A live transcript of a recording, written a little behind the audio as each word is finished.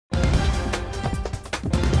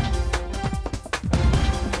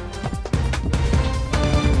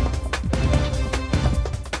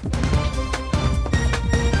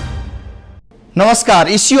नमस्कार,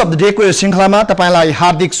 issue of the day को यो श्रृंखलामा तपाईलाई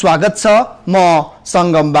हार्दिक स्वागत छ। म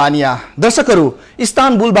संगम बानिया। दर्शकहरू,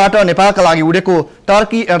 इस्तानबुलबाट नेपालका लागि उडेको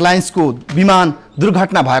टर्की एयरलाइन्सको विमान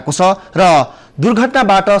दुर्घटना भएको छ र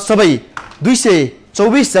दुर्घटनाबाट सबै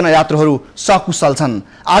 224 जना यात्रुहरू सकुशल छन्।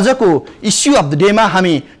 आजको इश्यू अफ द डे मा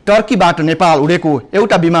हामी टर्कीबाट नेपाल उडेको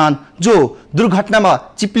एउटा विमान जो दुर्घटनामा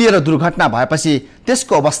चिप्लिएर दुर्घटना भएपछि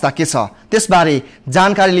त्यसको अवस्था के छ त्यसबारे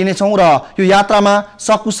जानकारी लिनेछौँ र यो यात्रामा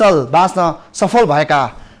सकुशल बाँच्न सफल भएका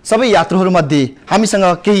सबै यात्रुहरू मध्ये हामीसँग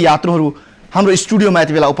केही यात्रुहरू हाम्रो स्टुडियोमा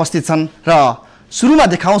यति बेला उपस्थित छन् र सुरुमा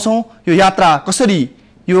देखाउँछौँ यो यात्रा कसरी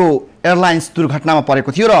यो एयरलाइन्स दुर्घटनामा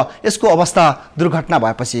परेको थियो र यसको अवस्था दुर्घटना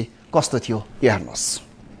भएपछि कस्तो थियो हेर्नुहोस्।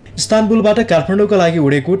 इस्तानबुलबाट काठमाडौँका लागि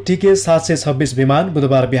उडेको टिके 726 विमान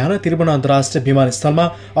बुधबार बिहान त्रिभुवन अन्तर्राष्ट्रिय विमानस्थलमा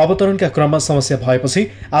अवतरणका क्रममा समस्या भएपछि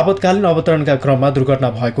आपतकालीन अवतरणका क्रममा दुर्घटना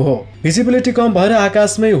भएको हो। भिजिबिलिटी कम भएर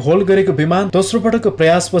आकाशमै होल्ड गरेको विमान दोस्रो पटकको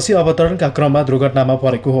प्रयासपछि अवतरणका क्रममा दुर्घटनामा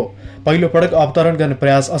परेको हो। पहिलो पटक अवतरण गर्ने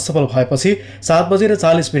प्रयास असफल भएपछि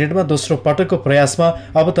 7:40 दोस्रो पटकको प्रयासमा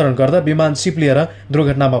अवतरण गर्दा विमान चिप्लिएर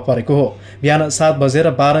दुर्घटनामा परेको हो। बिहान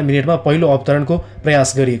 7:12 पहिलो अवतरणको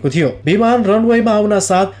प्रयास गरिएको थियो। विमान रनवेमा आउन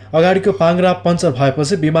साथ अगाडिको पाङ्ग्रा पञ्चर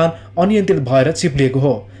भएपछि विमान अनियन्त्रित भएर चिप्लिएको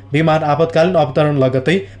हो। विमान आपतकालीन अवतरण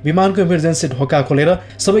लगत्तै विमानको इमर्जेन्सी ढोका खोलेर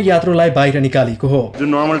सबै यात्रुलाई बाहिर निकालिएको हो। जुन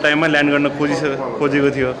नर्मल टाइममा ल्यान्ड गर्न खोजेको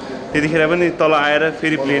थियो त्यतिखेर पनि तल आएर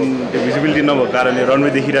फेरि प्लेन भिजिबिलिटी नभएको कारणले रनवे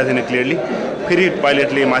देखिरहेको थिएन क्लियरली। फेरि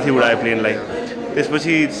पाइलटले माथि उडायो प्लेनलाई।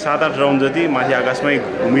 त्यसपछि 7-8 राउन्ड जति माथि आकाशमै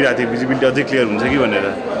घुमिरहेको थियो भिजिबिलिटी अझै क्लियर हुन्छ कि भनेर।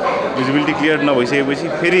 भिजिबिलिटी क्लियर नभइसकेपछि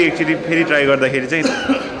फेरि एकचोटि फेरि ट्राई गर्दाखेरि चाहिँ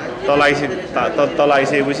तल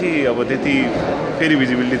आइसकेपछि अब त्यति फेरि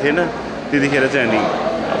भिजिबिलिटी थिएन। त्यतिखेर चाहिँ अनि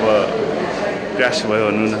अब क्र्यास भयो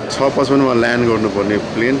भनौँ न। 6:55 ल्यान्ड गर्नुपर्ने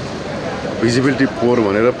प्लेन भिजिबिलिटी 4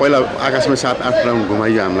 भनेर पहिला आकाशमा 7-8 राउन्ड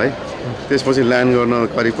घुमाइयो हामीलाई। त्यसपछि ल्यान्ड गर्न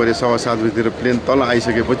करिब 7:15 बजीतिर प्लेन तल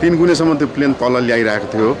आइसकेपछि 3 गुणेसम्म त्यो प्लेन तल ल्याइरहेको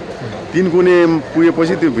थियो। 3 गुणे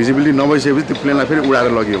पुगेपछि त्यो भिजिबिलिटी नभइसकेपछि त्यो प्लेनलाई फेरि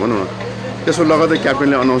उडाएर लग्यो भनौँ न। त्यसो लगत्तै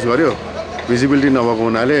क्याप्टेनले अनाउन्स गर्यो भिजिबिलिटी नभएको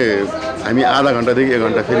हुनाले हामी आधा घन्टादेखि 1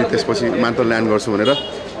 घन्टा फेरि त्यसपछि मात्र ल्यान्ड गर्छौँ भनेर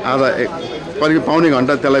करिब पाउने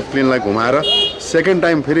घन्टा त्यसलाई प्लेनलाई घुमाएर सेकेन्ड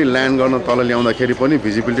टाइम फेरि ल्यान्ड गर्न तल ल्याउँदाखेरि पनि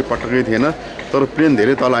भिजिबिलिटी पटक्कै थिएन। तर प्लेन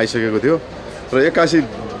धेरै तल आइसकेको थियो र एक्कासी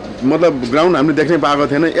मतलब ग्राउन्ड हामीले देख्नै पाएको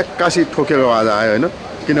थिएन। एक्कासी ठोकेको आवाज आयो होइन।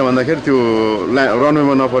 किन भन्दाखेरि त्यो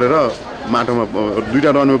रनवेमा नपरेर माटोमा दुईटा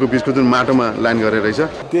रनवेको बिचको जुन माटोमा ल्यान्ड गरेर रहेछ।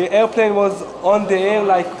 The airplane was on the air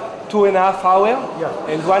like 2.5 hours,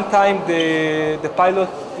 and one time the pilot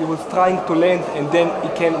he was trying to land and then he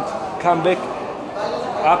can come back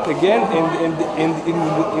up again and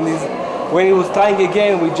in his when he was trying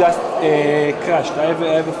again we just crashed. I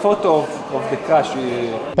have a photo of the crash.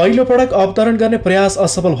 पहिलो पटक अवतरण गर्ने प्रयास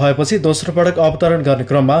असफल भएपछि दोस्रो पटक अवतरण गर्ने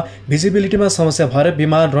क्रममा भिजिबिलिटीमा समस्या भएर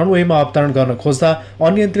विमान रनवेमा अवतरण गर्न खोज्दा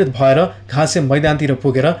अनियन्त्रित भएर घाँसे मैदानतिर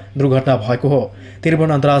पुगेर दुर्घटना भएको हो।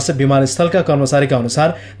 त्रिभुवन अन्तर्राष्ट्रिय विमानस्थलका कर्मचारीका अनुसार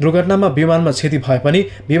दुर्घटनामा विमानमा क्षति भए पनि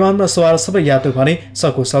विमानमा सवार सबै यात्रु भने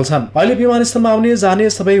सकुशल छन्। अहिले विमानस्थलमा आउने जाने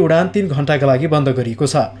सबै उडान 3 घण्टाका लागि बन्द गरिएको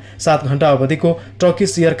छ। 7 घण्टा अवधिको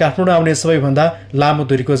टर्किस एयर काठमाडौँ आउने सबैभन्दा लामो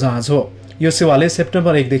दूरीको जहाज हो। यो सेवाले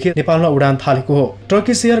सेप्टेम्बर 1 देखि नेपालमा उडान थालेको हो।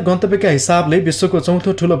 टर्किस एयर गन्तव्यका हिसाबले विश्वको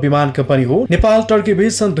चौथो ठूलो विमान कम्पनी हो। नेपाल टर्की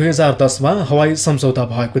बीच सन् 2010 मा हवाई सम्झौता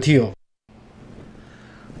भएको थियो।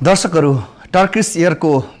 दर्शकहरू, टर्किस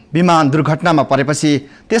एयरको विमान दुर्घटनामा परेपछि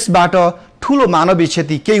त्यसबाट ठूलो मानवीय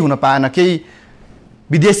क्षति केही हुन पाएन। केही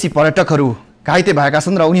विदेशी पर्यटकहरू घाइते भएका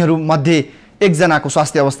छन् र उनीहरू मध्ये एकजनाको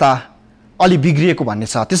स्वास्थ्य अवस्था अलि बिग्रिएको भन्ने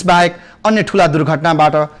छ। त्यसबाहेक अन्य ठूला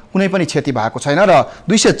दुर्घटनाबाट कुनै पनि क्षति भएको छैन र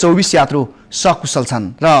 224 यात्रु सकुशल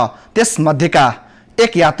छन् र त्यसमध्येका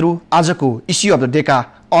एक यात्रु आजको इश्यू अफ द डे का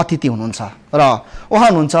अतिथि हुनुहुन्छ र उहाँ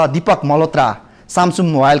हुनुहुन्छ दीपक मल्होत्रा,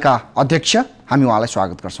 सामसुङ मोबाइलका अध्यक्ष। हामी उहाँलाई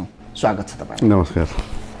स्वागत गर्छौँ। स्वागत छ तपाईँ। नमस्कार।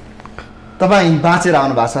 तपाईँ बाँचेर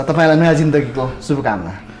आउनु भएको छ, तपाईँलाई नयाँ जिन्दगीको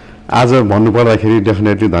शुभकामना। आज भन्नुपर्दाखेरि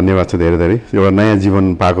डेफिनेटली धन्यवाद छ धेरै धेरै। एउटा नयाँ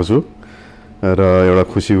जीवन पाएको छु र एउटा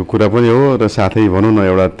खुसीको कुरा पनि हो र साथै भनौँ न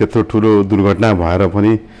एउटा त्यत्रो ठुलो दुर्घटना भएर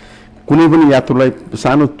पनि कुनै पनि यात्रुलाई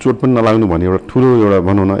सानो चोट पनि नलाग्नु भन्ने एउटा ठुलो एउटा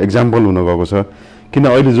भनौँ न एक्जाम्पल हुन गएको छ। किन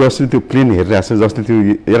अहिले जसले त्यो प्लेन हेरिरहेको छ, जसले त्यो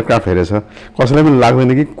एयरक्राफ्ट हेरेछ, कसैलाई पनि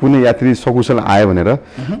लाग्दैन कि कुनै यात्री सकुशल आयो भनेर।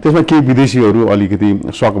 त्यसमा केही विदेशीहरू अलिकति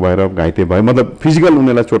सक भएर घाइते भए, मतलब फिजिकल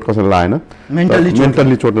उनीहरूलाई चोट कसैलाई लागेन,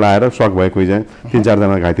 मेन्टल्ली चोट लागेर सक भए कोही चाहिँ 3-4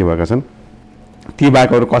 जना घाइते भएका छन्। ती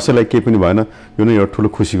बाहेक अरू कसैलाई केही पनि भएन। यो नै एउटा ठुलो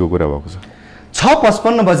खुसीको कुरा भएको छ।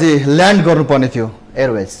 6:55 बजे ल्यान्ड गर्नुपर्ने थियो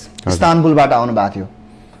एयरवेज, इस्तानबुलबाट आउनु भएको थियो।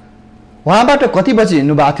 वहाँबाट कति बजे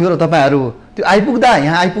हिँड्नु भएको थियो र तपाईँहरू त्यो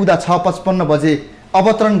यहाँ आइपुग्दा 6:55 बजे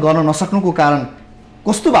अवतरण गर्न नसक्नुको कारण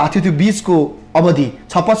कस्तो भएको थियो त्यो बिचको अवधि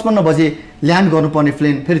 6:55 बजे ल्यान्ड गर्नुपर्ने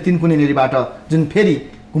प्लेन फेरि तिनकुनेनेरीबाट जुन फेरि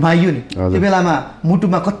घुमाइयो नि त्यो बेलामा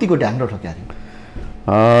मुटुमा कतिको ढ्याङ्ग्रो ठोक्या थियो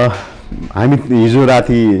हामी हिजो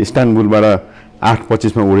राति इस्तानबुलबाट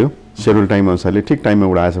 8:25 मा उड्यो शेड्युल टाइम अनुसारले ठिक टाइममा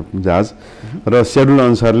उडाएछ जहाज र शेड्युल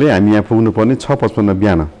अनुसारले हामी यहाँ पुग्नुपर्ने 6:55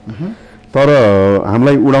 बिहान तर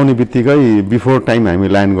हामीलाई उडाउने बित्तिकै बिफोर टाइम हामी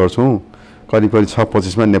ल्यान्ड गर्छौँ करिब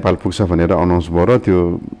 6:25 मा नेपाल पुग्छ भनेर अनाउन्स भयो र त्यो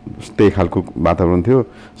त्यही खालको वातावरण थियो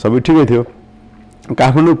सबै ठिकै थियो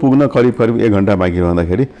काठमाडौँ पुग्न करिब 1 घण्टा बाँकी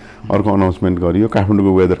रहँदाखेरि अर्को अनाउन्समेन्ट गरियो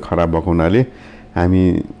काठमाडौँको वेदर खराब भएको हुनाले हामी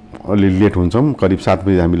अलि लेट हुन्छौँ करिब 7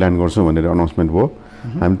 बजे हामी ल्यान्ड गर्छौँ भनेर अनाउन्समेन्ट भयो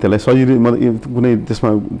हामी त्यसलाई सजिलै कुनै त्यसमा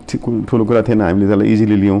ठुलो कुरा थिएन हामीले त्यसलाई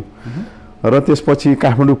इजिली लियौँ र त्यसपछि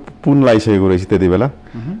काठमाडौँ पुग्न लागिसकेको रहेछ त्यति बेला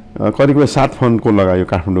करिब 7 फन्को लगायो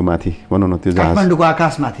काठमाडौँमाथि भनौँ न त्यो जहाज काठमाडौँको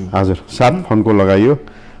आकाशमाथि हजुर 7 फन्को लगायो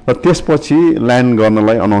र त्यसपछि ल्यान्ड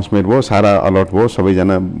गर्नलाई अनाउन्समेन्ट भयो सारा अलर्ट भयो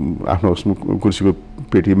सबैजना आफ्नो कुर्सीको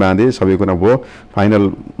पेटी बाँधे सबै कुरा भयो फाइनल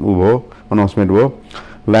उ भयो अनाउन्समेन्ट भयो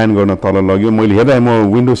ल्यान्ड गर्न तल लग्यो मैले हेर्दा म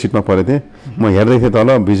विन्डो सिटमा परेको थिएँ म हेर्दै थिएँ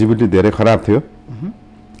तल भिजिबिलिटी धेरै खराब थियो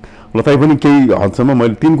र तैपनि केही हदसम्म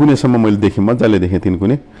मैले 3 कुनेसम्म मैले देखेँ मजाले देखेँ 3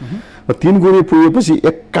 कुने र 3 कुने पुगेपछि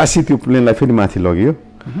 81 त्यो प्लेनलाई फेरि माथि लगियो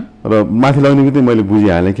र माथि लग्ने बित्तिकै मैले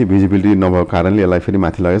बुझिहालेँ कि भिजिबिलिटी नभएको कारणले यसलाई फेरि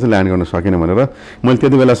माथि लगेछ ल्यान्ड गर्न सकेन भनेर मैले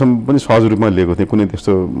त्यति बेलासम्म पनि सहज रूपमा लिएको थिएँ कुनै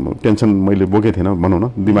त्यस्तो टेन्सन मैले बोकेको थिएन भनौँ न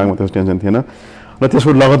दिमागमा त्यस्तो टेन्सन थिएन र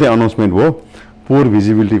त्यसको लगतै अनाउन्समेन्ट भयो पोर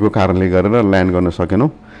भिजिबिलिटीको कारणले गरेर ल्यान्ड गर्न सकेनौँ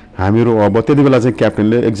हामीहरू अब त्यति बेला चाहिँ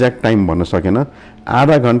क्याप्टेनले एक्ज्याक्ट टाइम भन्न सकेन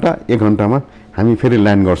आधा घण्टा 1 घण्टामा हामी फेरि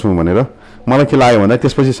ल्यान्ड गर्छौँ भनेर मलाई के लाग्यो भन्दा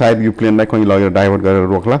त्यसपछि सायद यो प्लेनलाई कहीँ लगेर डाइभर्ट गरेर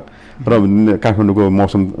रोक्ला र काठमाडौँको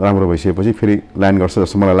मौसम राम्रो भइसकेपछि फेरि ल्यान्ड गर्छ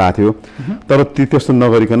जस्तो मलाई लाग्थ्यो तर त्यस्तो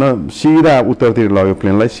नगरिकन सिधा उत्तरतिर लग्यो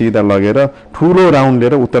प्लेनलाई सिधा लगेर ठुलो राउन्ड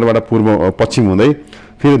लिएर उत्तरबाट पूर्व पश्चिम हुँदै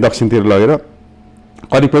फेरि दक्षिणतिर लगेर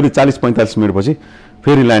करिब 40-45 मिनटपछि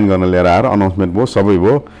फेरि ल्यान्ड गर्न लिएर आएर अनाउन्समेन्ट भयो सबै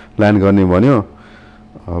भयो ल्यान्ड गर्ने भन्यो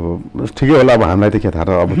अब ठिकै होला अब हामीलाई त के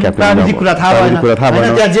थाहा अब क्याप्टेन कुरा थाहा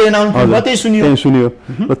भएन त्यहाँ जे अनाउन्समेन्ट भयो त्यही सुनियो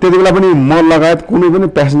र त्यति बेला पनि म लगायत कुनै पनि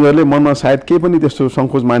प्यासेन्जरले मनमा सायद केही पनि त्यस्तो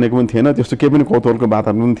सङ्कोच मानेको पनि थिएन त्यस्तो केही पनि कौतूहलको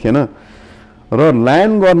वातावरण पनि थिएन र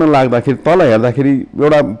ल्यान्ड गर्न लाग्दाखेरि तल हेर्दाखेरि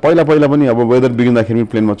एउटा पहिला पनि अब वेदर बिग्रिँदाखेरि पनि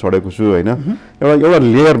प्लेनमा चढेको छु होइन एउटा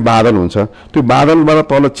लेयर बादल हुन्छ त्यो बादलबाट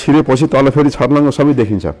तल छिरेपछि तल फेरि छर्लङ्ग सबै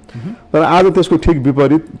देखिन्छ तर आज त्यसको ठिक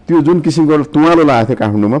विपरीत त्यो जुन किसिमको तुवालो लागेको थियो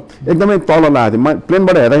काठमाडौँमा एकदमै तल लागेको थियो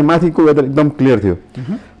प्लेनबाट हेर्दाखेरि माथिको वेदर एकदम क्लियर थियो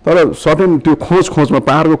तर सर्टेन त्यो खोजमा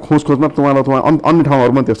पहाडको खोजमा तुवालो अन्य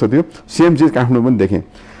ठाउँहरूमा त्यस्तो थियो सेम चिज काठमाडौँ पनि देखेँ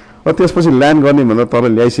र त्यसपछि ल्यान्ड गर्ने भनेर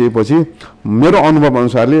तल ल्याइसकेपछि मेरो अनुभव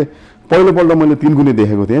अनुसारले पहिलोपल्ट मैले 3 कुने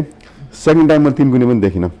देखेको थिएँ सेकेन्ड टाइम मैले 3 कुने पनि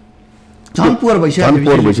देखिनँ झन् पोर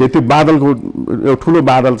भइसक्यो त्यो बादलको एउटा ठुलो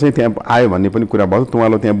बादल चाहिँ त्यहाँ आयो भन्ने पनि कुरा भयो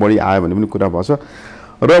तुवालो त्यहाँ बढी आयो भन्ने पनि कुरा भएछ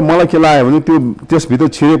र मलाई के लाग्यो भने त्यो त्यसभित्र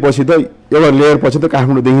छिरेपछि त एउटा लेयर पछि त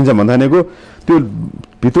काठमाडौँ देखिन्छ भन्दानेको त्यो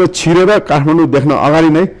भित्र छिरेर काठमाडौँ देख्न अगाडि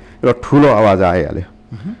नै एउटा ठुलो आवाज आइहाल्यो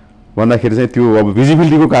भन्दाखेरि चाहिँ त्यो अब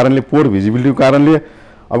भिजिबिलिटीको कारणले पोर भिजिबिलिटीको कारणले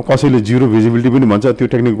अब कसैले जिरो भिजिबिलिटी पनि भन्छ त्यो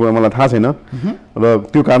टेक्निक मलाई थाहा छैन र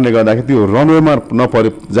त्यो कारणले गर्दाखेरि त्यो रनवेमा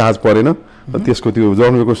नपरे जहाज परेन र त्यसको त्यो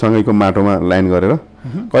रनवेको सँगैको माटोमा ल्यान्ड गरेर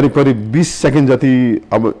करिब 20 सेकेन्ड जति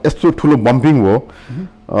अब यस्तो ठुलो बम्पिङ भयो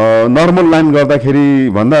नर्मल ल्यान्ड गर्दाखेरि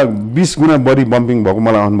भन्दा 20 गुणा बढी बम्पिङ भएको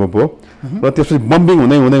मलाई अनुभव भयो र त्यसपछि बम्पिङ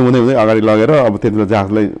हुँदै हुँदै हुँदै हुँदै अगाडि लगेर अब त्यतिबेला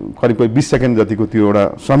जहाजलाई करिब 20 सेकेन्ड जतिको त्यो एउटा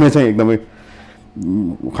समय चाहिँ एकदमै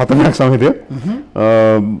खतरनाक समय थियो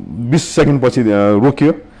 20 सेकेन्ड पछि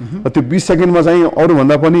रोकियो त्यो 20 सेकेन्डमा चाहिँ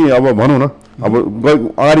अरूभन्दा पनि अब भनौँ न अब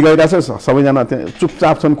अगाडि गइरहेछ सबैजना त्यहाँ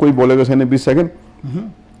चुपचाप छन् कोही बोलेको छैन 20 सेकेन्ड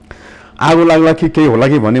आगो लाग्ला कि केही होला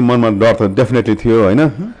कि भन्ने मनमा डर त डेफिनेटली थियो होइन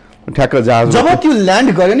ठ्याक्क जहाज जब त्यो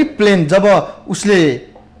ल्यान्ड गर्यो नि प्लेन जब उसले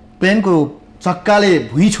प्लेनको चक्काले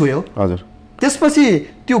भुइँ छोयो हजुर त्यसपछि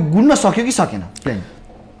त्यो गुड्न सक्यो कि सकेन प्लेन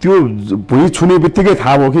त्यो भुइँ छुने बित्तिकै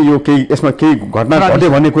थाहा भयो कि यो केही यसमा केही घटना घट्यो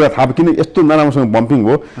भन्ने कुरा थाहा भयो किन यस्तो नराम्रोसँग बम्पिङ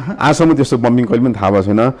भयो आजसम्म त्यस्तो बम्पिङ कहिले पनि थाहा भएको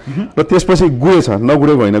छैन र त्यसपछि गुडेछ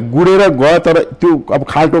नगुडेको होइन गुडेर गयो तर त्यो अब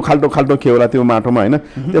खाल्टो के होला त्यो माटोमा होइन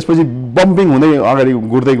त्यसपछि बम्पिङ हुँदै अगाडि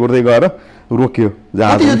गुड्दै गएर रोकियो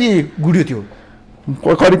जहाज गुड्यो त्यो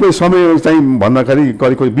करिब समय चाहिँ भन्दाखेरि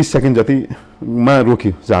करिब 20 सेकेन्ड जतिमा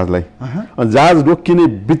रोक्यो जहाजलाई जहाज रोकिने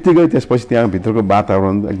बित्तिकै त्यसपछि त्यहाँ भित्रको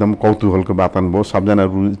वातावरण एकदम कौतूहलको वातावरण भयो सबजना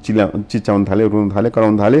चिच्याउन थाले रुन थाले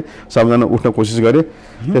कराउन थाले सबजना उठ्न कोसिस गरे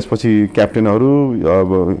त्यसपछि क्याप्टेनहरू अब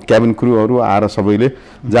क्याबिन क्रुहरू आएर सबैले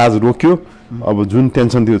जहाज रोक्यो अब जुन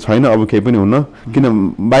टेन्सन त्यो छैन अब केही पनि हुन्न किन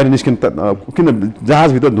बाहिर निस्किन किन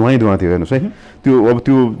जहाजभित्र धुवाँ थियो हेर्नुहोस् है त्यो अब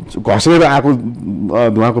त्यो घसेर आएको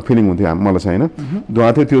धुवाँको फिलिङ हुन्थ्यो मलाई चाहिँ होइन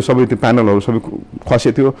धुवाँ थियो त्यो सबै त्यो प्यानलहरू सबै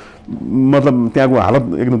खसे थियो मतलब त्यहाँको हालत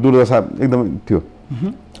एकदम दुर्दशा एकदम थियो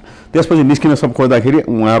त्यसपछि निस्किन सब खोज्दाखेरि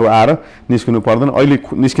उहाँहरू आएर निस्किनु पर्दैन अहिले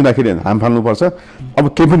निस्किँदाखेरि हाम फाल्नुपर्छ अब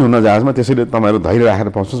केही पनि हुन्न जहाजमा त्यसैले तपाईँहरू धैर्य राखेर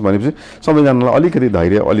पस्नुहोस् भनेपछि सबैजनालाई अलिकति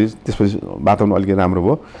धैर्य अलि त्यसपछि वातावरण अलिकति राम्रो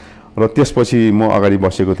भयो र त्यसपछि म अगाडि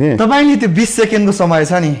बसेको थिएँ तपाईँले त्यो 20 सेकेन्डको समय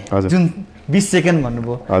छ नि जुन 20 सेकेन्ड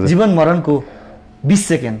भन्नुभयो जीवन मरणको 20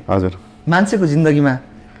 सेकेन्ड हजुर मान्छेको जिन्दगीमा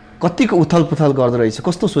कतिको उथल पुथल गर्दो रहेछ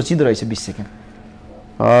कस्तो सोचिँदो रहेछ 20 सेकेन्ड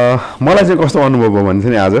मलाई चाहिँ कस्तो अनुभव भयो भने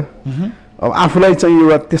चाहिँ आज अब आफूलाई चाहिँ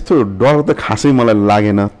एउटा त्यस्तो डर त खासै मलाई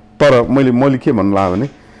लागेन तर मैले के भन्नु लाग्यो भने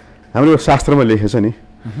हाम्रो शास्त्रमा लेखेछ नि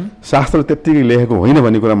शास्त्र त्यत्तिकै लेखेको होइन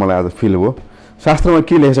भन्ने कुरा मलाई आज फिल भयो शास्त्रमा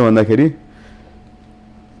के लेखेछ भन्दाखेरि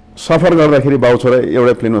सफर गर्दाखेरि बाउ छोरा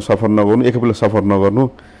एउटै प्लेनमा सफर नगर्नु एकैपल्ट सफर नगर्नु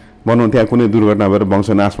भन्नु त्यहाँ कुनै दुर्घटना भएर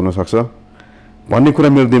वंशनाश हुनसक्छ भन्ने कुरा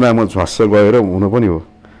मेरो दिमागमा झस्स गएर हुनु पनि हो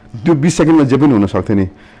त्यो 20 सेकेन्डमा जे पनि हुन सक्थ्यो नि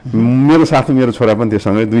मेरो साथमा मेरो छोरा पनि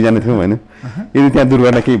त्योसँगै दुईजना थियौँ होइन यदि त्यहाँ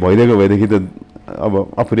दुर्घटना केही भइदिएको भएदेखि त अब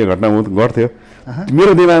अप्रिय घटना गर्थ्यो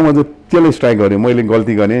मेरो दिमागमा चाहिँ त्यसले स्ट्राइक गर्यो मैले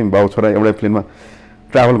गल्ती गरेँ बाउ छोरा एउटै प्लेनमा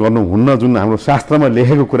ट्राभल गर्नुहुन्न जुन हाम्रो शास्त्रमा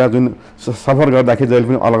लेखेको कुरा जुन सफर गर्दाखेरि जहिले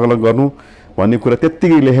पनि अलग अलग गर्नु भन्ने कुरा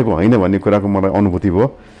त्यत्तिकै लेखेको होइन भन्ने कुराको मलाई अनुभूति भयो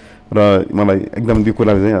र मलाई एकदम त्यो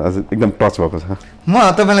कुराले चाहिँ एकदम टच भएको छ म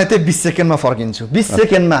तपाईँलाई त्यही 20 सेकेन्डमा फर्किन्छु 20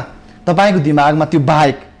 सेकेन्डमा तपाईँको दिमागमा त्यो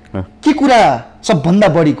बाहेक के कुरा सबभन्दा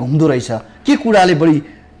बढी घुम्दो रहेछ के कुराले बढी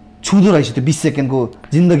छुँदो रहेछ त्यो 20 सेकेन्डको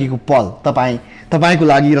जिन्दगीको पल तपाईँको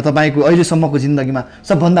लागि र तपाईँको अहिलेसम्मको जिन्दगीमा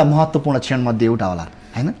सबभन्दा महत्त्वपूर्ण क्षणमध्ये एउटा होला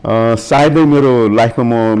हैन सायदै मेरो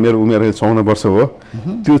लाइफमा मेरो उमेर 54 वर्ष हो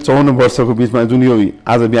त्यो 54 वर्षको बिचमा जुन यो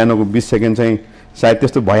आज बिहानको 20 सेकेन्ड चाहिँ सायद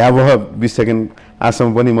त्यस्तो भयावह 20 सेकेन्ड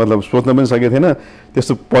आजसम्म पनि मतलब सोच्न पनि सकेको थिएन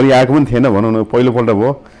त्यस्तो परिआएको पनि थिएन भनौँ न पहिलोपल्ट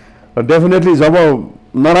भयो र डेफिनेटली जब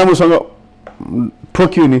नराम्रोसँग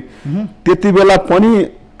ठोकियो नि त्यति बेला पनि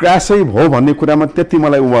क्रासै भयो भन्ने कुरामा त्यति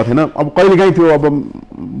मलाई उभा थिएन अब कहिलेकाहीँ त्यो अब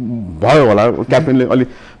भयो होला क्याप्टेनले अलि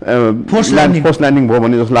फोर्स ल्यान्डिङ भयो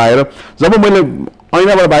भन्ने जस्तो लागेर जब मैले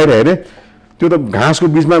ऐनाबाट बाहिर हेरेँ त्यो त घाँसको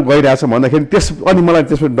बिचमा गइरहेछ भन्दाखेरि अनि मलाई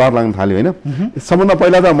त्यसपछि डर लाग्न थाल्यो होइन सबभन्दा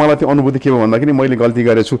पहिला त मलाई त्यो अनुभूति के भयो भन्दाखेरि मैले गल्ती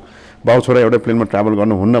गरेछु बाउ छोरा एउटै प्लेनमा ट्राभल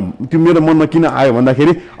गर्नुहुन्न त्यो मेरो मनमा किन आयो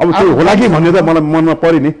भन्दाखेरि अब त्यो होला कि भन्ने त मलाई मनमा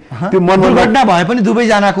पर्यो नि त्यो मनमा दुर्घटना भए पनि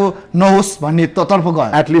दुवैजनाको नहोस् भन्ने तर्फ गयो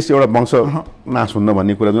एटलिस्ट एउटा वंश नाश हुन्न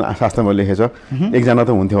भन्ने कुरा जुन शास्त्रमा लेखेछ एकजना त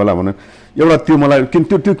हुन्थ्यो होला भनेर एउटा त्यो मलाई किन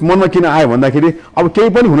त्यो मनमा किन आयो भन्दाखेरि अब केही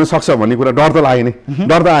पनि हुनसक्छ भन्ने कुरा डर त लाग्यो नि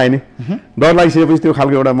डर त आयो नि डर लागिसकेपछि त्यो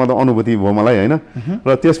खालको एउटा मतलब अनुभूति भयो मलाई होइन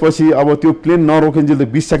र त्यसपछि अब त्यो प्लेन नरोकिन्जेल त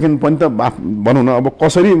 20 सेकेन्ड पनि त भनौँ न अब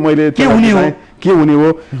कसरी मैले के हुने हो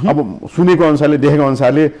अब सुनेको अनुसारले देखेको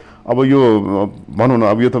अनुसारले अब यो भनौँ न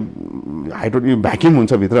अब यो त हाइड्रो भ्याक्युम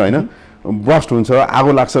हुन्छ भित्र होइन ब्रस्ट हुन्छ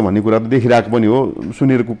आगो लाग्छ भन्ने कुरा त देखिरहेको पनि हो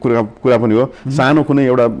सुनेको कुरा पनि हो सानो कुनै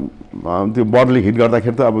एउटा त्यो बर्डले हिट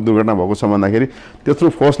गर्दाखेरि त अब दुर्घटना भएको छ भन्दाखेरि त्यत्रो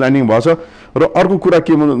फोर्स ल्यान्डिङ भएछ र अर्को कुरा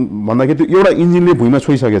के भन्दाखेरि त्यो एउटा इन्जिनले भुइँमा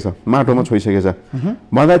छोइसकेछ माटोमा छोइसकेछ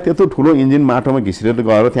भन्दा त्यत्रो ठुलो इन्जिन माटोमा घिसिरेर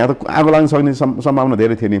गएर त्यहाँ त आगो लाग्न सक्ने सम्भावना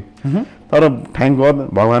धेरै थियो नि तर थ्याङ्क गड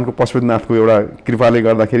भगवानको पशुपतिनाथको एउटा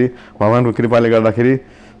कृपाले गर्दाखेरि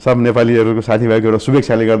सब नेपालीहरूको साथीभाइको एउटा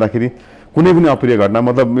शुभेच्छाले गर्दाखेरि कुनै पनि अप्रिय घटना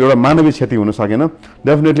मतलब एउटा मानवीय क्षति हुन सकेन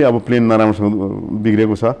डेफिनेटली अब प्लेन नराम्रोसँग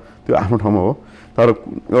बिग्रेको छ त्यो आफ्नो ठाउँमा हो तर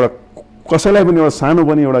एउटा कसैलाई पनि एउटा सानो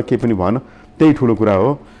पनि एउटा केही पनि भएन त्यही ठुलो कुरा हो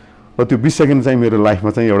र त्यो 20 सेकेन्ड चाहिँ मेरो लाइफमा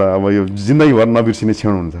चाहिँ एउटा अब यो जिन्दगीभर नबिर्सिने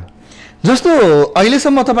क्षण हुन्छ जस्तो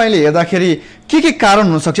अहिलेसम्म तपाईँले हेर्दाखेरि के कारण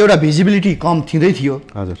हुनसक्छ एउटा भिजिबिलिटी कम थिँदै थियो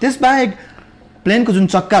त्यसबाहेक प्लेनको जुन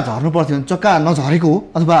चक्का झर्नु पर्थ्यो चक्का नझरेको हो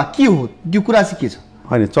अथवा के हो त्यो कुरा चाहिँ के छ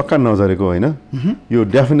होइन चक्का नझरेको होइन यो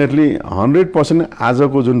डेफिनेटली 100%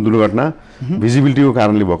 आजको जुन दुर्घटना भिजिबिलिटीको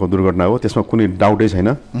कारणले भएको दुर्घटना हो त्यसमा कुनै डाउटै छैन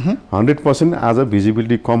 100% आज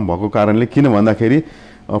भिजिबिलिटी कम भएको कारणले किन भन्दाखेरि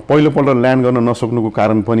पहिलोपल्ट ल्यान्ड गर्न नसक्नुको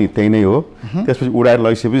कारण पनि त्यही नै हो त्यसपछि उडाएर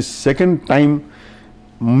लगिसकेपछि सेकेन्ड टाइम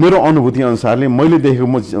मेरो अनुभूति अनुसारले मैले देखेको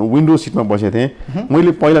म विन्डो सिटमा बसेको थिएँ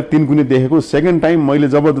मैले पहिला 3 गुणे देखेको सेकेन्ड टाइम मैले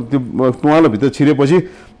जब त्यो टुवालोभित्र छिरेपछि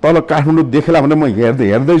तल काठमाडौँ देखेला भनेर म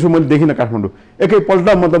हेर्दैछु मैले देखिनँ काठमाडौँ एकैपल्ट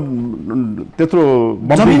मतलब त्यत्रो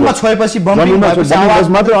जमिनमा छोएपछि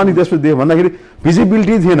मात्रै अनि त्यसपछि देखेँ भन्दाखेरि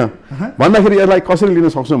भिजिबिलिटी थिएन भन्दाखेरि यसलाई कसरी लिन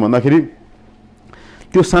सक्छौँ भन्दाखेरि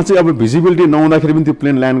त्यो साँच्चै अब भिजिबिलिटी नहुँदाखेरि पनि त्यो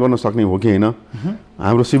प्लेन ल्यान्ड गर्न सक्ने हो कि होइन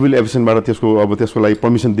हाम्रो सिभिल एभिएसनबाट त्यसको लागि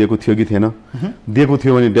पर्मिसन दिएको थियो कि थिएन दिएको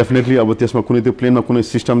थियो भने डेफिनेटली अब त्यसमा कुनै त्यो प्लेनमा कुनै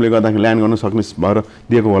सिस्टमले गर्दाखेरि ल्यान्ड गर्न सक्ने भएर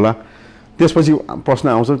दिएको होला त्यसपछि प्रश्न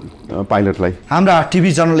आउँछ पाइलटलाई। हाम्रा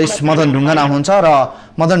टिभी जर्नलिस्ट मदन ढुङ्गाना हुनुहुन्छ र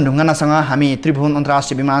मदन ढुङ्गानासँग हामी त्रिभुवन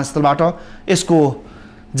अन्तर्राष्ट्रिय विमानस्थलबाट यसको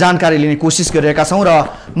जानकारी लिने कोसिस गरिरहेका छौँ। र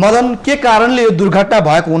मदन, के कारणले यो दुर्घटना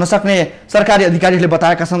भएको हुन सक्ने सरकारी अधिकारीहरूले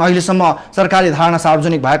बताएका छन्? अहिलेसम्म सरकारी धारणा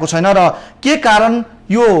सार्वजनिक भएको छैन र के कारण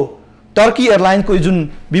यो टर्की एयरलाइनको जुन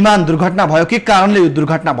विमान दुर्घटना भयो, के कारणले यो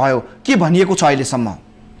दुर्घटना भयो, के भनिएको छ अहिलेसम्म?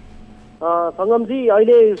 सङ्गमजी,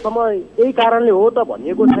 अहिलेसम्म यही कारणले हो त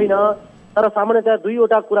भनिएको छैन, तर सामान्यतया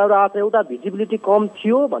दुईवटा कुराहरू आएको छ। एउटा भिजिबिलिटी कम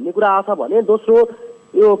थियो भन्ने कुरा आएको छ भने दोस्रो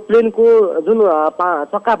यो प्लेनको जुन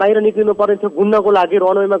चक्का बाहिर निक्लिनु पर्ने थियो घुम्नको लागि,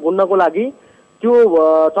 रनवेमा घुम्नको लागि, त्यो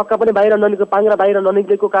चक्का पनि बाहिर ननिक्लेको, पाङ्ग्रा बाहिर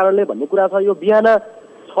ननिक्लेको कारणले भन्ने कुरा छ। यो बिहान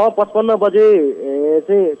 6:55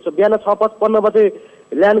 बजे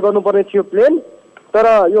ल्यान्ड गर्नुपर्ने थियो प्लेन, तर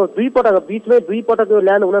यो बिचमै दुई पटक यो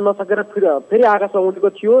ल्यान्ड हुन नसकेर फेरि आकाशमा उडेको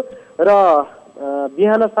थियो र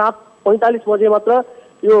बिहान 7:45 बजे मात्र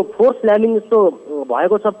यो फोर्स ल्यान्डिङ जस्तो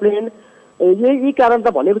भएको छ प्लेन। यही कारण त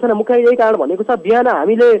भनेको छैन, मुख्य यही कारण भनेको छ। बिहान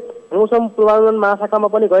हामीले मौसम पूर्वानुमान महाशाखामा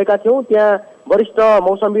पनि गएका थियौँ, त्यहाँ वरिष्ठ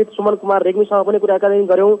मौसमविद सुमन कुमार रेग्मीसँग पनि कुराकानी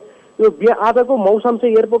गऱ्यौँ। यो आजको मौसम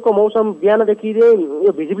चाहिँ एयरपोर्टको मौसम बिहानदेखि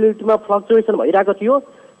यो भिजिबिलिटीमा फ्लक्चुएसन भइरहेको थियो।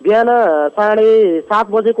 बिहान 7:30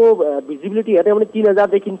 बजेको भिजिबिलिटी हेर्यो भने 3000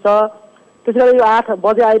 देखिन्छ। त्यसै गरी यो 8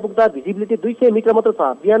 बजे आइपुग्दा भिजिबिलिटी 200 मिटर मात्र छ।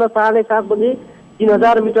 बिहान 7:30 बजे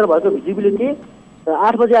 3000 मिटर भएको भिजिबिलिटी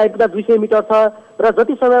 8 बजे आइपुग्दा 200 मिटर छ। र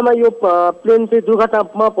जति समयमा यो प्लेन चाहिँ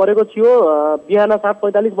दुर्घटनामा परेको थियो बिहान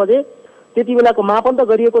 7:45 बजे, त्यति बेलाको मापन त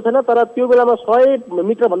गरिएको छैन, तर त्यो बेलामा 100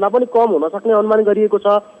 मिटरभन्दा पनि कम हुन सक्ने अनुमान गरिएको छ।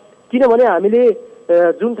 किनभने हामीले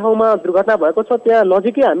जुन ठाउँमा दुर्घटना भएको छ त्यहाँ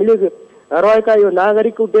नजिकै हामीले रहेका यो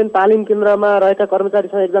नागरिक उड्डयन तालिम केन्द्रमा रहेका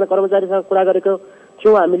कर्मचारीसँग, एकजना कर्मचारीसँग कुरा गरेको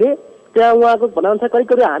थियौँ हामीले। त्यहाँ उहाँको भनाइअनुसार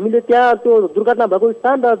करिब हामीले त्यहाँ त्यो दुर्घटना भएको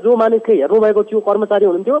स्थान र जो मानिसले हेर्नुभएको थियो, कर्मचारी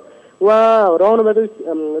हुनुहुन्थ्यो, उहाँ रहनुभएको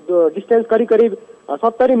त्यो डिस्टेन्स करिब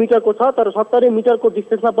 70 मिटरको छ। तर 70 मिटरको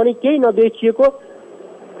डिस्टेन्समा पनि केही नदेखिएको,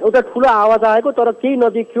 एउटा ठुलो आवाज आएको तर केही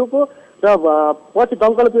नदेखिएको र पछि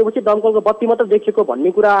दमकल पुगेपछि दमकलको बत्ती मात्र देखिएको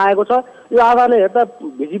भन्ने कुरा आएको छ। यो आधारले हेर्दा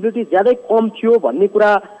भिजिबिलिटी ज्यादै कम थियो भन्ने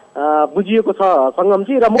कुरा बुझिएको छ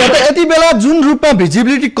सङ्गमजी। र यति बेला जुन रूपमा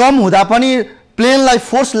भिजिबिलिटी कम हुँदा पनि प्लेनलाई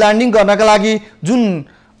फोर्स ल्यान्डिङ गर्नका लागि जुन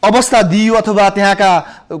अवस्था दिइयो अथवा त्यहाँका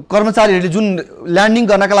कर्मचारीहरूले जुन ल्यान्डिङ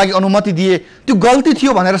गर्नका लागि अनुमति दिए, त्यो गल्ती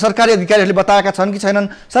थियो भनेर सरकारी अधिकारीहरूले बताएका छन् कि छैनन्?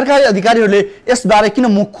 सरकारी अधिकारीहरूले यसबारे किन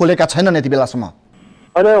मुख खोलेका छैनन् यति बेलासम्म?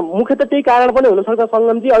 होइन, मुख्यतः त्यही कारण पनि हुनसक्छ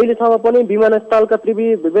सङ्गमजी। अहिलेसम्म पनि विमानस्थल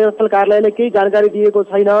कार्यालयले केही जानकारी दिएको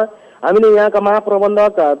छैन। हामीले यहाँका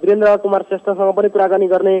महाप्रबन्धक वीरेन्द्र कुमार श्रेष्ठसँग पनि कुराकानी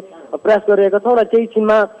गर्ने प्रयास गरिरहेका छौँ र केही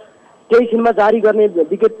छिनमा जारी गर्ने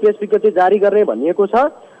प्रेस विज्ञप्ति जारी गर्ने भनिएको छ।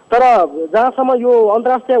 तर जहाँसम्म यो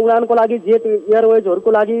अन्तर्राष्ट्रिय उडानको लागि जेट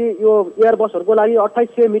एयरवेजहरूको लागि यो एयरबसहरूको लागि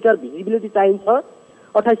 2800 मिटर भिजिबिलिटी चाहिन्छ,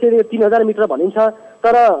 2800 3000 मिटर भनिन्छ।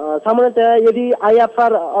 तर सामान्यतया यदि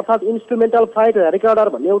आइएफआर अर्थात् इन्स्ट्रुमेन्टल फ्लाइट रेकर्डर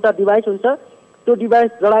भन्ने एउटा डिभाइस हुन्छ, त्यो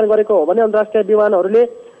डिभाइस जडान गरेको हो भने अन्तर्राष्ट्रिय विमानहरूले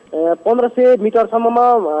 1500 मिटरसम्ममा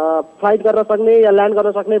फ्लाइट गर्न सक्ने या ल्यान्ड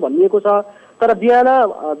गर्न सक्ने भनिएको छ। तर बिहान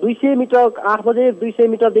 200 मिटर 8 बजे 200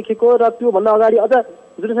 मिटर देखेको र त्योभन्दा अगाडि अझ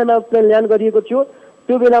जुन समयमा प्लेन ल्यान्ड गरिएको थियो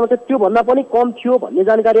त्यो बेलामा चाहिँ त्योभन्दा पनि कम थियो भन्ने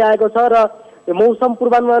जानकारी आएको छ। र मौसम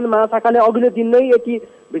पूर्वानुमान महाशाखाले अघिल्लो दिन नै यति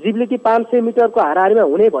भिजिबिलिटी 500 मिटरको हाराहारीमा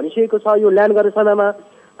हुने भनिसकेको छ यो ल्यान्ड गर्ने समयमा।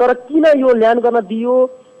 तर किन यो ल्यान्ड गर्न दियो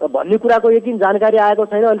भन्ने कुराको यकिन जानकारी आएको